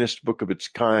finest book of its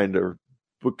kind, or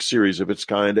book series of its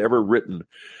kind, ever written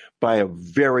by a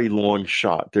very long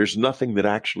shot. There's nothing that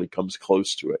actually comes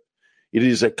close to it. It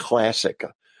is a classic,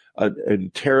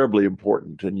 and terribly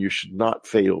important, and you should not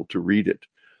fail to read it.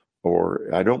 Or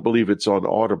I don't believe it's on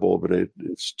Audible, but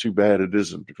it's too bad it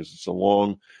isn't, because it's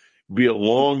be a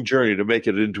long journey to make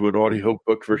it into an audio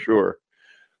book for sure.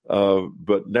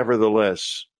 But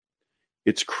nevertheless,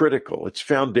 it's critical. It's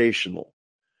foundational.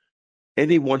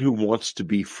 Anyone who wants to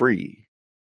be free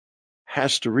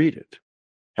has to read it,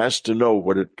 has to know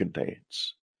what it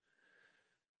contains.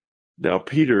 Now,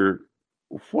 Peter,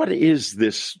 what is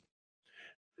this?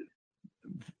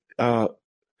 On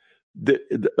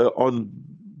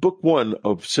book 1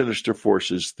 of Sinister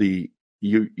Forces,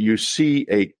 you see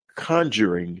a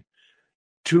conjuring,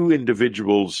 2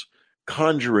 individuals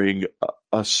conjuring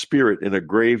a spirit in a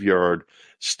graveyard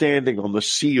standing on the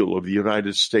seal of the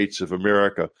United States of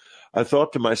America. I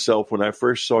thought to myself, when I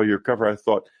first saw your cover, I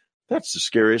thought, that's the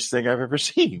scariest thing I've ever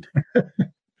seen.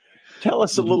 Tell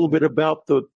us a little bit about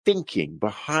the thinking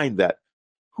behind that.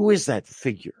 Who is that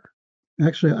figure?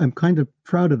 Actually, I'm kind of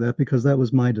proud of that, because that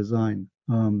was my design.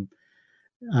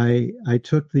 I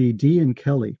took the Dee and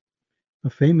Kelly, a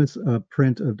famous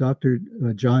print of Dr.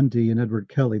 John Dee and Edward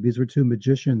Kelly. These were 2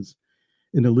 magicians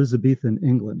in Elizabethan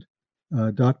England.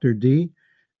 Dr. Dee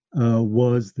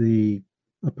was a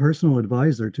personal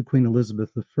advisor to Queen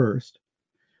Elizabeth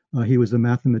I. He was a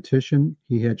mathematician.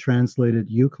 He had translated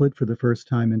Euclid for the first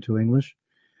time into English.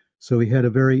 So he had a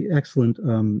very excellent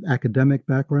academic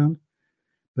background.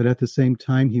 But at the same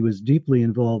time, he was deeply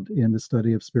involved in the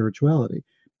study of spirituality,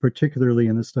 particularly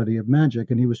in the study of magic.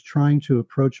 And he was trying to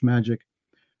approach magic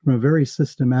from a very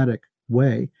systematic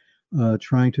way,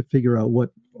 trying to figure out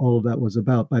what all of that was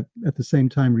about, but at the same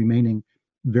time remaining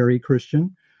very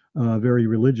Christian, very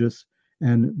religious,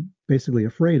 and basically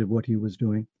afraid of what he was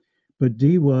doing. But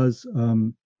Dee was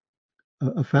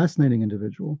a fascinating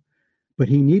individual, but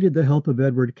he needed the help of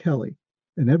Edward Kelly.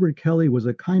 And Edward Kelly was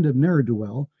a kind of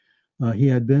ne'er-do-well. He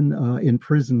had been in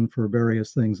prison for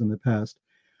various things in the past,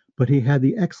 but he had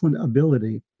the excellent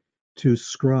ability to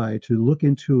scry, to look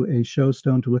into a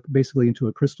showstone, to look basically into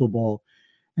a crystal ball,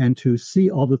 and to see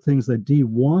all the things that Dee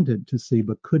wanted to see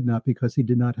but could not, because he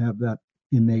did not have that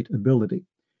innate ability.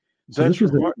 So that's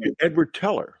Edward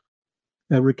Teller.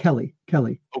 Edward Kelly.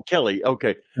 Oh, Kelly.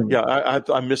 Okay. Kelly. Yeah,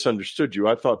 I misunderstood you.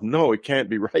 I thought, no, it can't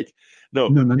be right. No,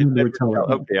 Edward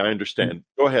Teller. Okay, I understand.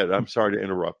 Go ahead. I'm sorry to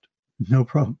interrupt. No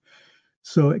problem.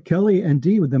 So Kelly and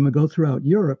Dee would then go throughout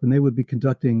Europe, and they would be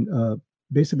conducting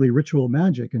basically ritual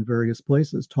magic in various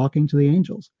places, talking to the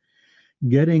angels,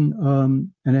 getting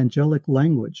an angelic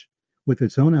language with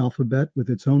its own alphabet, with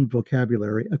its own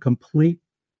vocabulary, a complete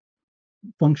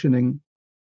functioning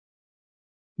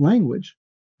language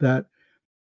that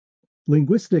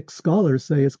linguistic scholars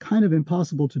say is kind of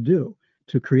impossible to do,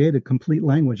 to create a complete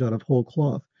language out of whole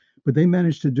cloth. But they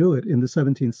managed to do it in the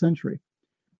 17th century,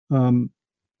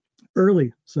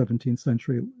 early 17th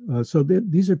century. So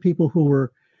these are people who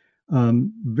were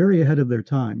very ahead of their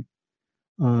time,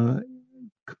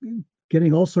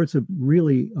 getting all sorts of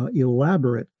really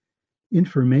elaborate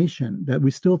information that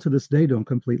we still to this day don't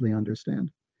completely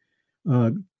understand.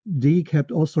 Dee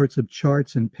kept all sorts of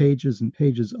charts and pages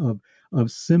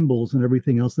of symbols and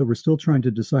everything else that we're still trying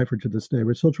to decipher to this day.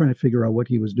 We're still trying to figure out what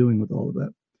he was doing with all of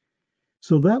that.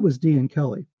 So that was Dee and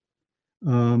Kelly.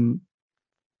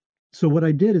 So what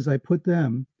I did is I put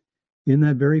them in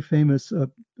that very famous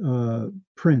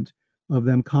print of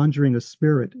them conjuring a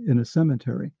spirit in a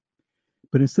cemetery.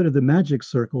 But instead of the magic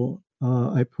circle,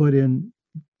 I put in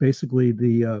basically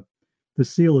the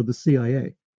seal of the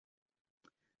CIA.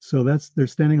 So they're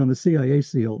standing on the CIA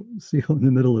seal in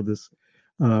the middle of this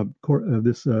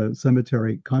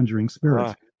cemetery conjuring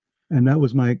spirits. And that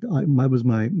was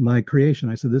my creation.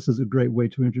 I said, this is a great way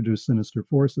to introduce sinister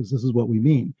forces. This is what we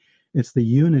mean. It's the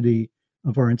unity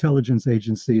of our intelligence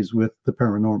agencies with the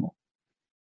paranormal.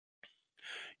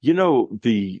 You know,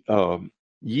 the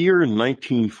year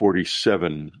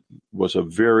 1947 was a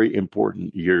very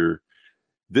important year.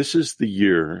 This is the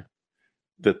year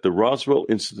that the Roswell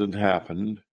incident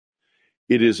happened.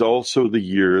 It is also the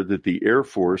year that the Air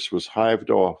Force was hived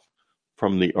off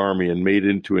from the Army and made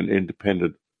into an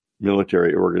independent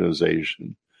military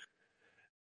organization.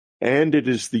 And it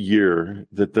is the year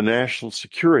that the National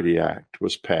Security Act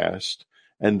was passed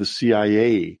and the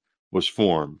CIA was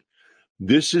formed.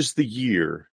 This is the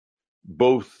year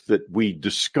both that we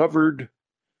discovered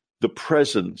the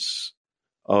presence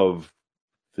of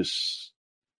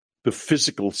the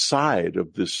physical side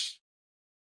of this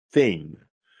thing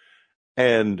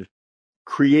and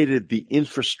created the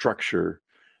infrastructure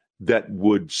that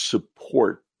would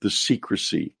support the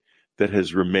secrecy that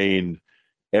has remained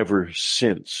ever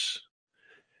since.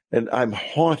 And I'm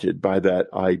haunted by that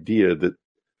idea that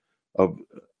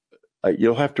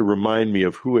you'll have to remind me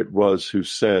of who it was who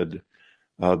said,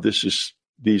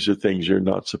 these are things you're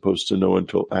not supposed to know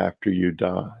until after you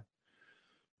die.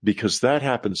 Because that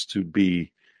happens to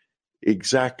be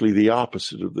exactly the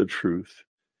opposite of the truth.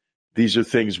 These are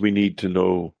things we need to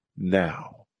know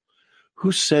now.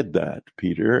 Who said that,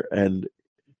 Peter? And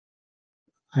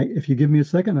if you give me a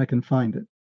second, I can find it.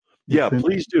 Yeah,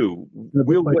 please do.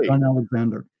 We'll wait. John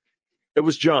Alexander. It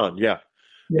was John, yeah.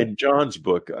 In John's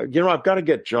book. I've got to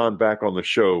get John back on the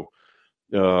show.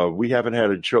 We haven't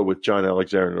had a show with John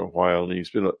Alexander in a while, and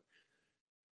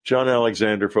John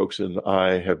Alexander, folks, and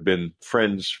I have been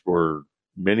friends for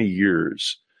many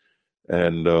years.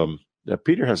 And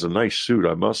Peter has a nice suit,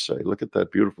 I must say. Look at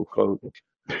that beautiful coat.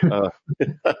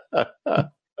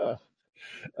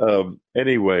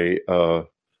 Anyway,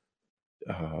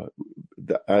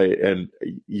 in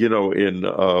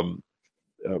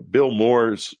Bill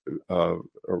Moore's or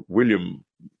William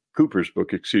Cooper's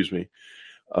book,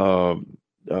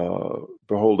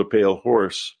 Behold a Pale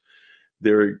Horse,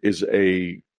 there is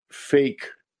a fake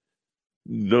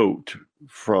note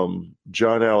from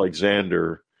John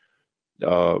Alexander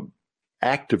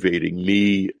activating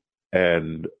me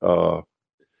and oh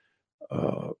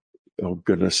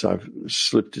goodness, I've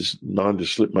slipped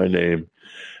my name.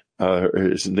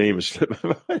 His name is slipped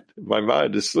my mind. My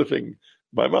mind is slipping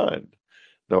my mind.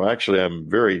 No, actually, I'm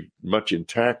very much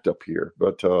intact up here.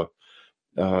 But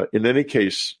in any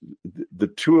case, the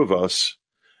two of us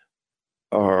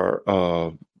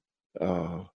are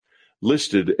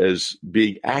listed as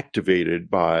being activated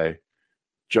by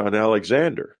John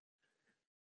Alexander.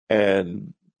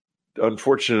 And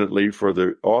unfortunately for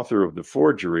the author of the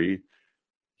forgery,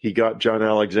 he got John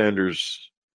Alexander's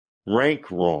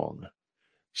rank wrong.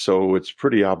 So it's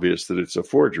pretty obvious that it's a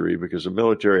forgery because a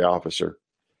military officer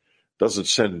doesn't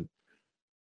send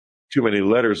too many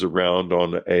letters around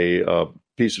on a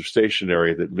piece of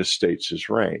stationery that misstates his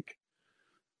rank.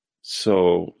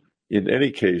 So in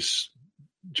any case,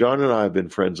 John and I have been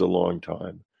friends a long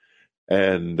time.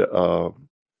 And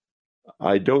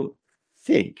I don't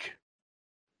think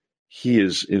he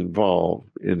is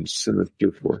involved in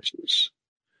sinister forces.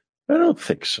 I don't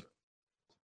think so.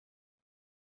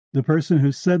 The person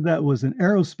who said that was an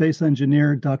aerospace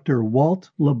engineer, Dr. Walt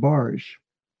LaBarge.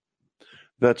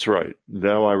 That's right.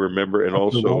 Now I remember, and The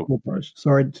also Walpole part.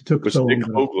 Sorry it took it was so Dick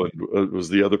long. Hoagland was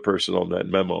the other person on that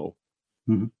memo.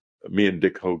 Mhm. Me and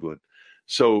Dick Hoagland.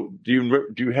 So,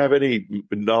 do you have any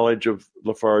knowledge of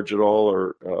Lafarge at all,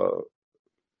 or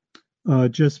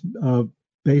Just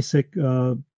basic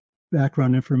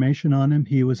background information on him.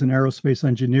 He was an aerospace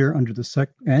engineer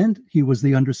and he was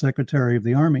the Undersecretary of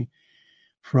the Army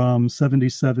from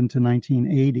 77 to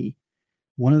 1980.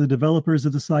 One of the developers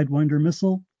of the Sidewinder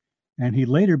missile, and he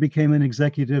later became an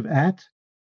executive at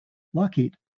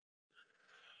Lockheed.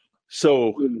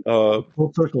 so?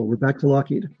 Full circle. We're back to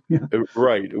Lockheed. Yeah.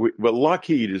 Right. But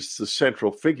Lockheed is the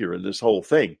central figure in this whole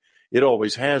thing. It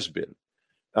always has been.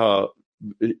 Uh,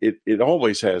 it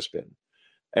always has been.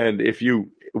 And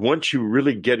once you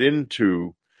really get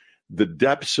into the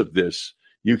depths of this,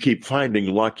 you keep finding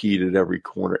Lockheed at every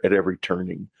corner, at every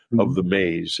turning of the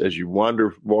maze. As you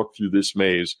walk through this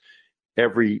maze,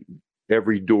 every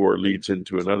door leads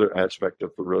into another aspect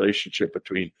of the relationship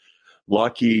between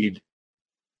Lockheed,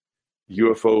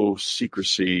 UFO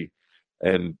secrecy,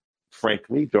 and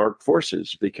frankly, dark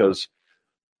forces. Because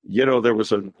there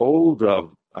was an old,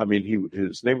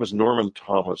 his name was Norman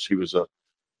Thomas. He was a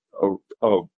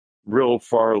real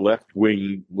far left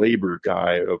wing labor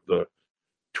guy of the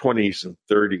 20s and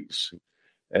 30s.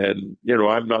 And,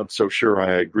 I'm not so sure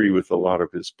I agree with a lot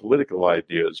of his political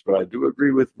ideas, but I do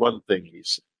agree with one thing he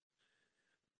said.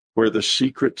 Where the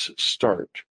secrets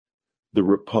start, the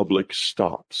republic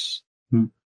stops.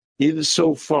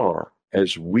 Insofar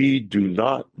as we do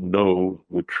not know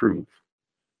the truth,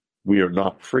 we are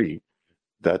not free.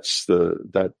 That's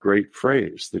that great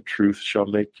phrase, the truth shall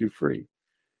make you free.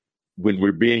 When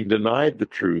we're being denied the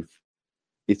truth,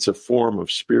 it's a form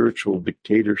of spiritual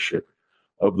dictatorship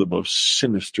of the most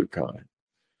sinister kind.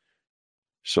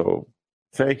 So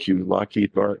thank you,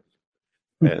 Lockheed Martin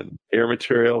and Air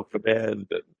Material Command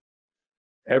and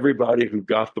everybody who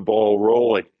got the ball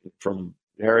rolling, from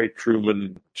Harry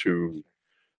Truman to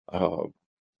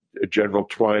General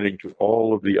Twining to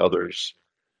all of the others.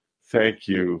 Thank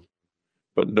you,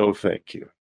 but no thank you.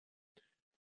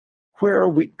 Where are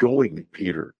we going,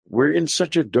 Peter? We're in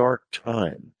such a dark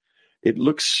time. It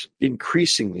looks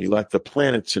increasingly like the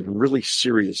planet's in really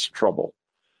serious trouble.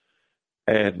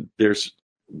 And there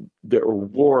are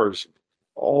wars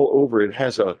all over. It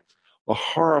has a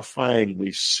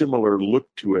horrifyingly similar look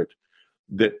to it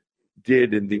that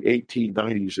did in the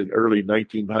 1890s and early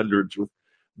 1900s, with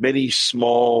many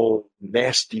small,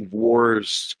 nasty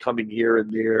wars coming here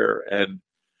and there and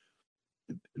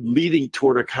leading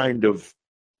toward a kind of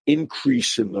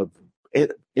increase in the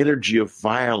energy of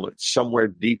violence somewhere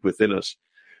deep within us,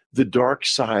 the dark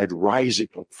side rising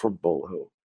up from below.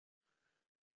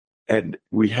 And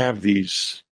we have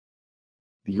these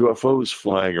UFOs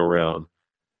flying around,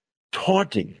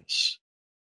 taunting us,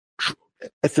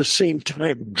 at the same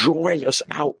time drawing us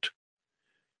out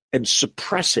and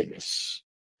suppressing us,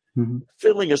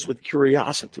 filling us with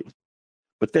curiosity,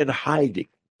 but then hiding.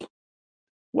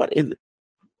 What in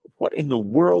the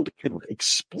world can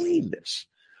explain this?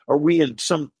 Are we in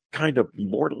some kind of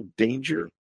mortal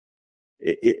danger?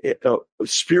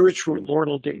 Spiritual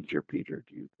mortal danger, Peter,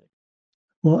 do you think?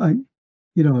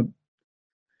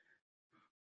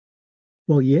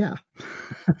 Well, yeah.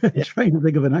 I'm trying to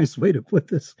think of a nice way to put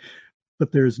this,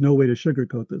 but there's no way to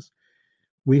sugarcoat this.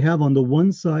 We have on the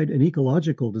one side an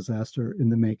ecological disaster in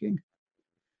the making,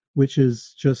 which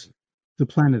is just the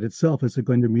planet itself. Is it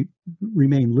going to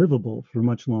remain livable for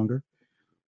much longer?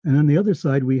 And on the other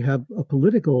side, we have a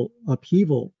political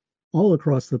upheaval all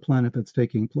across the planet that's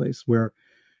taking place, where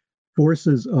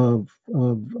forces of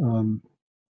I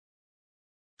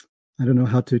don't know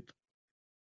how to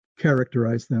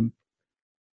characterize them,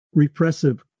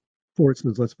 repressive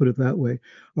forces, let's put it that way,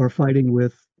 are fighting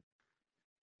with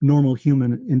normal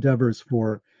human endeavors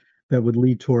that would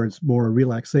lead towards more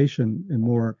relaxation and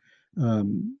more,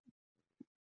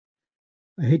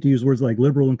 I hate to use words like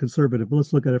liberal and conservative, but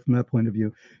let's look at it from that point of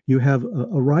view. You have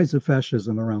a rise of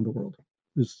fascism around the world.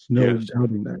 There's no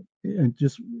doubting that. And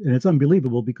it's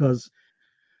unbelievable because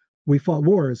we fought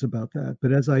wars about that.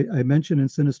 But as I mentioned in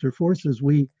Sinister Forces,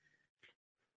 we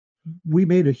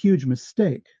made a huge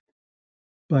mistake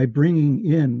by bringing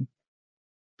in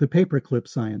the paperclip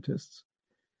scientists,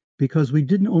 because we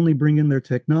didn't only bring in their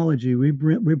technology, we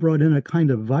brought in a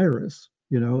kind of virus,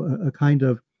 a kind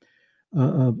of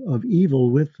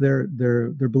evil with their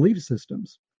belief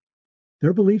systems.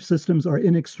 Their belief systems are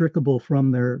inextricable from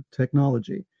their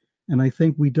technology. And I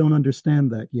think we don't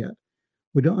understand that yet.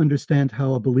 We don't understand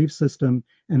how a belief system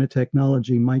and a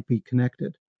technology might be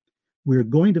connected. We're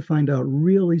going to find out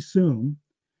really soon,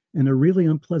 in a really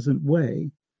unpleasant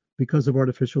way, because of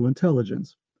artificial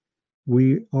intelligence.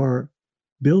 We are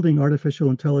building artificial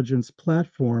intelligence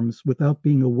platforms without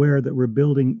being aware that we're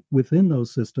building within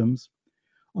those systems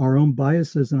our own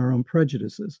biases and our own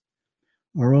prejudices,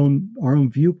 our own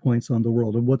viewpoints on the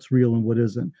world, and what's real and what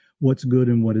isn't, what's good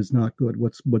and what is not good,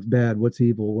 what's bad, what's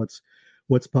evil,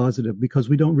 what's positive, because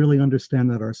we don't really understand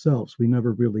that ourselves. We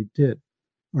never really did.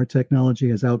 Our technology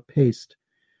has outpaced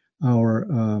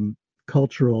our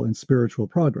cultural and spiritual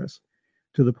progress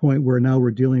to the point where now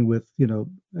we're dealing with,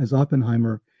 as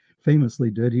Oppenheimer famously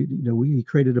did, he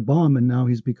created a bomb and now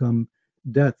he's become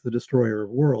death, the destroyer of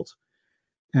worlds.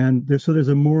 And there's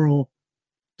a moral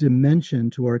dimension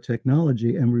to our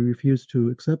technology, and we refuse to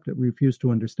accept it. We refuse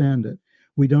to understand it.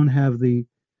 We don't have the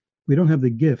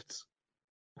gifts,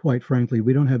 quite frankly.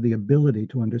 We don't have the ability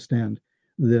to understand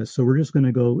this. So we're just going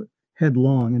to go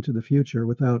headlong into the future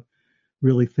without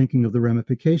really thinking of the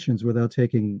ramifications, without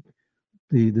taking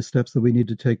the steps that we need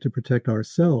to take to protect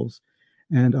ourselves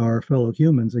and our fellow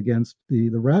humans against the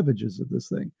ravages of this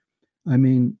thing. I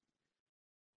mean,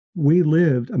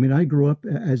 I grew up,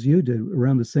 as you did,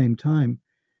 around the same time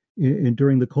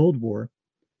during the Cold War,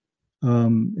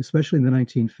 especially in the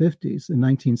 1950s and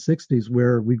 1960s,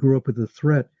 where we grew up with the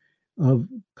threat of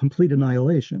complete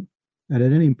annihilation. And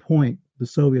at any point, the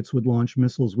Soviets would launch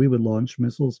missiles, we would launch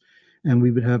missiles, and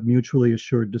we would have mutually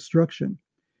assured destruction.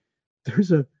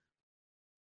 There's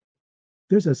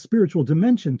a spiritual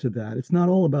dimension to that. It's not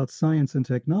all about science and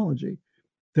technology.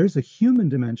 There's a human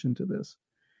dimension to this.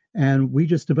 And we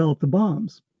just developed the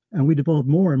bombs, and we developed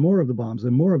more and more of the bombs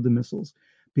and more of the missiles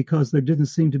because there didn't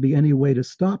seem to be any way to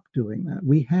stop doing that.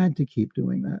 We had to keep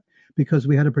doing that because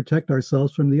we had to protect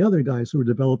ourselves from the other guys who were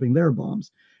developing their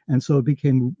bombs. And so it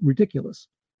became ridiculous.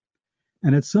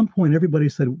 And at some point, everybody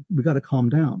said, we got to calm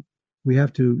down. We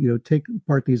have to, take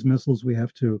apart these missiles. We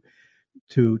have to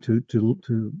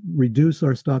reduce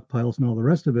our stockpiles and all the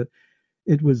rest of it.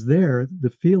 It was there. The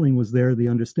feeling was there. The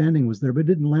understanding was there, but it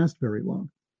didn't last very long.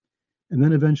 And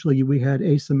then eventually we had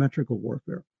asymmetrical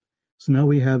warfare. So now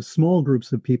we have small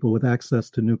groups of people with access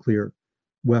to nuclear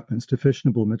weapons, to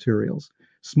fissionable materials,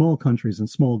 small countries and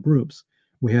small groups.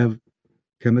 We have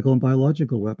chemical and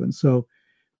biological weapons. So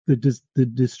the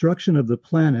destruction of the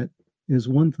planet is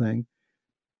one thing.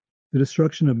 The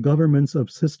destruction of governments,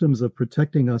 of systems of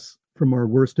protecting us from our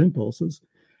worst impulses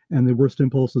and the worst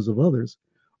impulses of others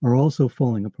are also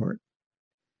falling apart.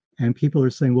 And people are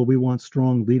saying, well, we want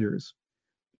strong leaders.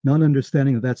 Not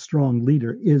understanding that strong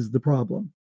leader is the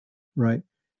problem, right?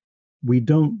 We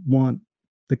don't want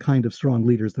the kind of strong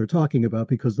leaders they're talking about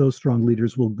because those strong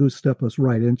leaders will goose step us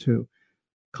right into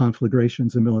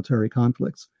conflagrations and military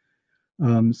conflicts.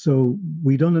 So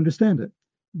we don't understand it.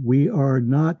 We are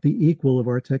not the equal of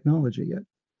our technology yet.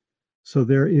 So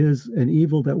there is an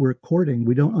evil that we're courting.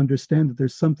 We don't understand that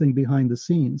there's something behind the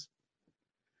scenes.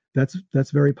 That's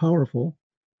very powerful.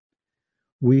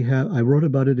 I wrote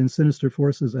about it in Sinister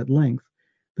Forces at length,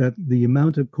 that the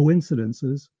amount of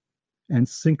coincidences and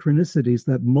synchronicities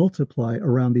that multiply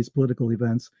around these political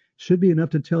events should be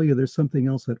enough to tell you there's something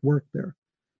else at work there.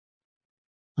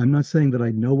 I'm not saying that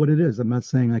I know what it is. I'm not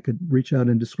saying I could reach out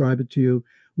and describe it to you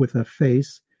with a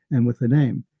face and with a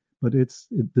name, but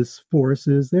this force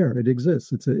is there. It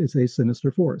exists. It's a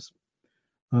sinister force.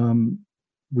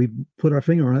 We've put our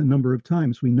finger on it a number of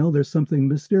times. We know there's something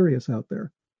mysterious out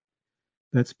there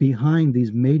that's behind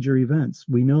these major events.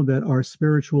 We know that our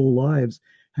spiritual lives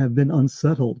have been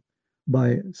unsettled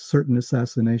by certain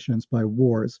assassinations, by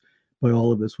wars, by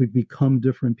all of this. We've become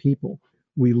different people.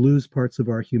 We lose parts of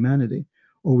our humanity,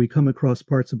 or we come across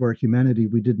parts of our humanity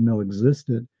we didn't know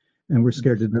existed, and we're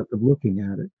scared to death of looking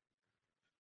at it.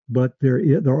 But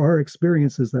there are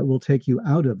experiences that will take you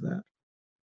out of that.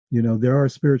 There are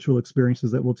spiritual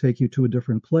experiences that will take you to a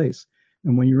different place.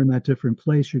 And when you're in that different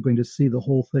place, you're going to see the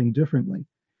whole thing differently.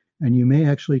 And you may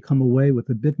actually come away with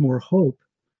a bit more hope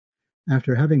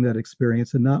after having that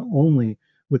experience, and not only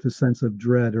with a sense of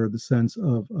dread or the sense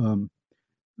of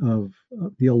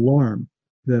the alarm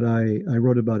that I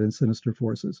wrote about in Sinister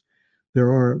Forces.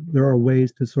 There are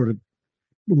ways to sort of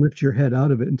lift your head out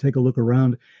of it and take a look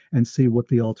around and see what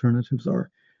the alternatives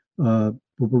are. But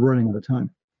we're running out of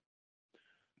time.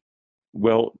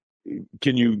 Well,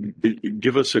 can you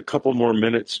give us a couple more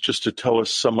minutes just to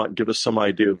give us some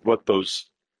idea of what those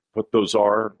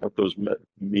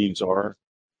means are?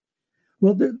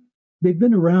 Well, they've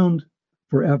been around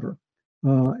forever,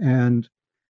 and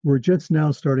we're just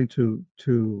now starting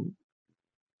to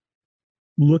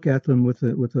look at them with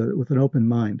an open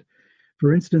mind.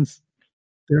 For instance,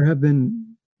 there have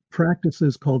been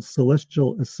practices called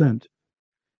celestial ascent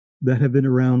that have been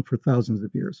around for thousands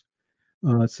of years.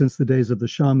 Since the days of the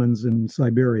shamans in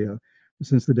Siberia,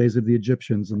 since the days of the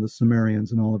Egyptians and the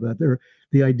Sumerians and all of that.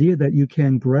 The idea that you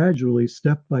can gradually,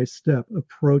 step by step,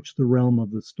 approach the realm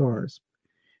of the stars.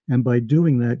 And by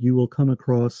doing that, you will come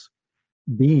across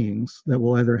beings that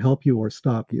will either help you or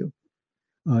stop you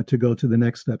to go to the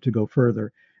next step, to go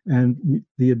further. And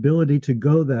the ability to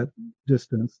go that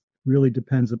distance really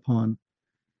depends upon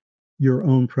your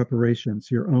own preparations,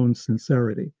 your own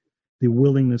sincerity, the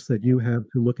willingness that you have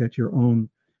to look at your own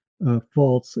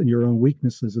faults and your own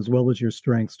weaknesses as well as your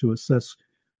strengths to assess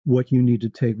what you need to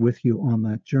take with you on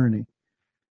that journey.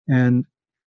 And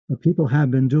people have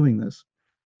been doing this.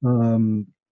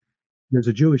 There's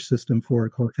a Jewish system for it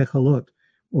called Kechalot,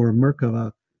 or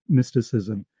Merkava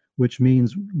mysticism, which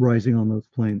means rising on those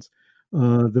planes.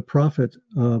 The prophet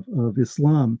of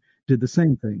Islam did the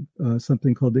same thing,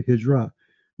 something called the Hijra,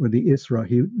 or the Isra.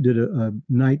 He did a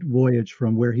night voyage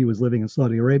from where he was living in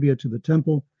Saudi Arabia to the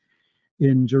temple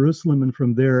in Jerusalem, and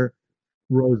from there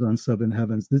rose on seven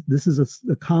heavens. This is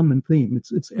a common theme.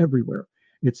 It's everywhere.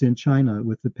 It's in China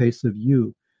with the Pace of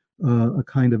You, a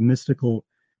kind of mystical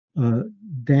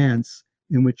dance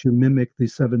in which you mimic the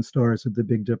seven stars of the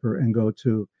Big Dipper and go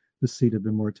to the seat of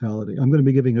immortality. I'm going to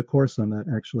be giving a course on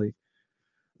that actually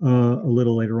a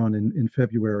little later on in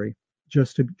February,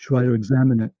 just to try to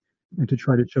examine it and to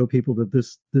try to show people that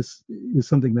this is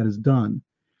something that is done,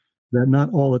 that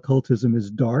not all occultism is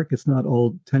dark. It's not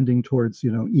all tending towards,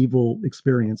 evil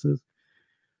experiences.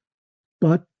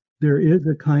 But there is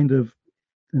a kind of,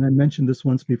 and I mentioned this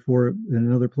once before in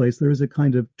another place, there is a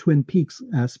kind of Twin Peaks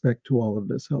aspect to all of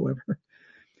this, however.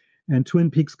 And Twin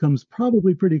Peaks comes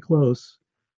probably pretty close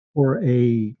for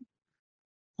a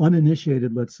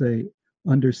uninitiated, let's say,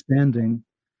 understanding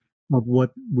of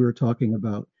what we're talking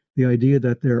about. The idea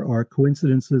that there are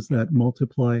coincidences that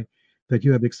multiply, that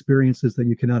you have experiences that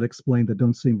you cannot explain, that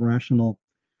don't seem rational,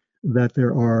 that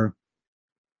there are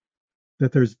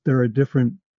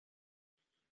different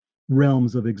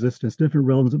realms of existence, different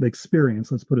realms of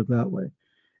experience, let's put it that way,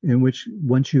 in which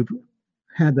once you've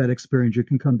had that experience, you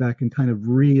can come back and kind of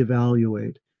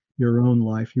reevaluate your own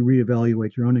life, you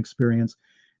reevaluate your own experience,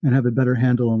 and have a better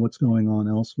handle on what's going on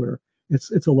elsewhere.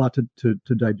 It's a lot to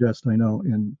digest, I know,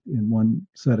 in one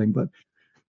setting, but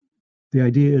the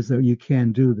idea is that you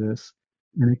can do this,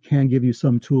 and it can give you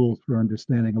some tools for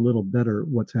understanding a little better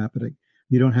what's happening.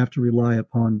 You don't have to rely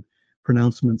upon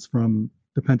pronouncements from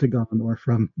the Pentagon or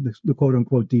from the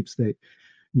quote-unquote deep state.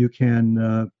 You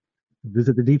can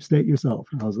visit the deep state yourself.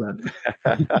 How's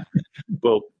that?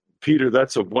 Well, Peter,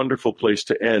 that's a wonderful place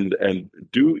to end. And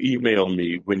do email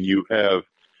me when you have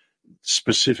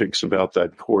specifics about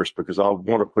that course, because I'll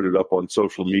want to put it up on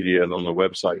social media and on the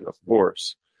website, of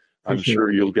course. I'm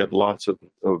sure you'll get lots of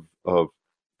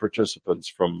participants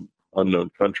from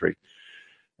unknown country.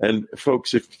 And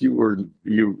folks, if you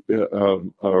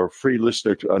are a free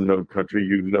listener to Unknown Country,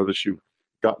 you notice you've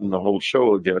gotten the whole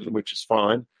show again, which is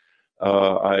fine.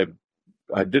 I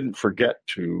didn't forget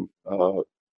to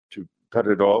cut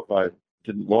it off. I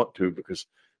didn't want to, because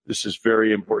this is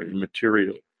very important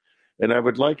material. And I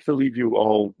would like to leave you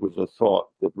all with a thought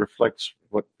that reflects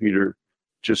what Peter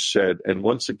just said. And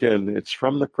once again, it's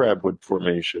from the Crabwood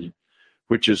Formation,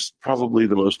 which is probably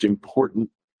the most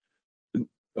important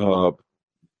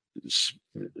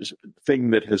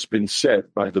thing that has been said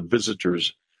by the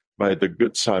visitors, by the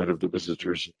good side of the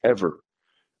visitors ever.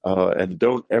 And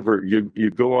don't ever, you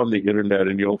go on the internet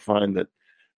and you'll find that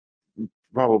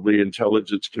probably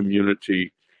intelligence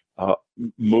community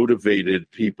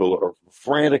motivated people are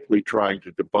frantically trying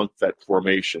to debunk that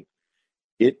formation.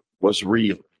 It was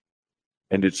real,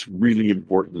 and it's really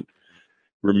important.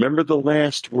 Remember the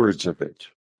last words of it.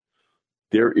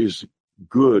 There is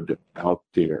good out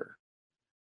there.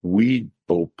 We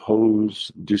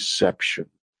oppose deception.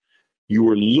 You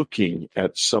are looking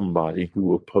at somebody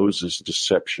who opposes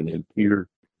deception in Peter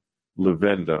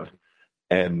Levenda,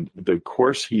 and the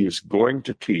course he is going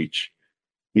to teach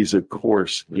is a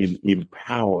course in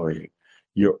empowering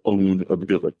your own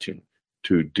ability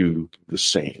to do the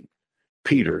same.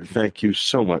 Peter, thank you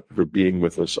so much for being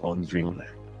with us on Dreamland.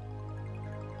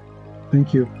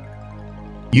 Thank you.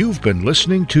 You've been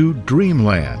listening to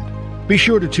Dreamland. Be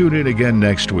sure to tune in again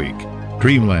next week.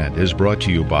 Dreamland is brought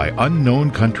to you by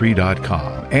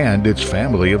UnknownCountry.com and its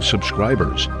family of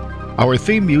subscribers. Our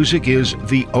theme music is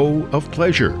The O of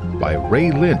Pleasure by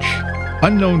Ray Lynch.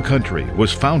 Unknown Country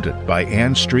was founded by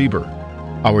Ann Strieber.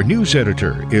 Our news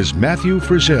editor is Matthew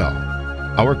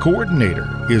Frizzell. Our coordinator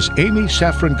is Amy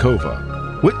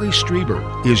Safrankova. Whitley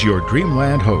Strieber is your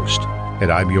Dreamland host,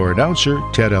 and I'm your announcer,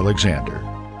 Ted Alexander.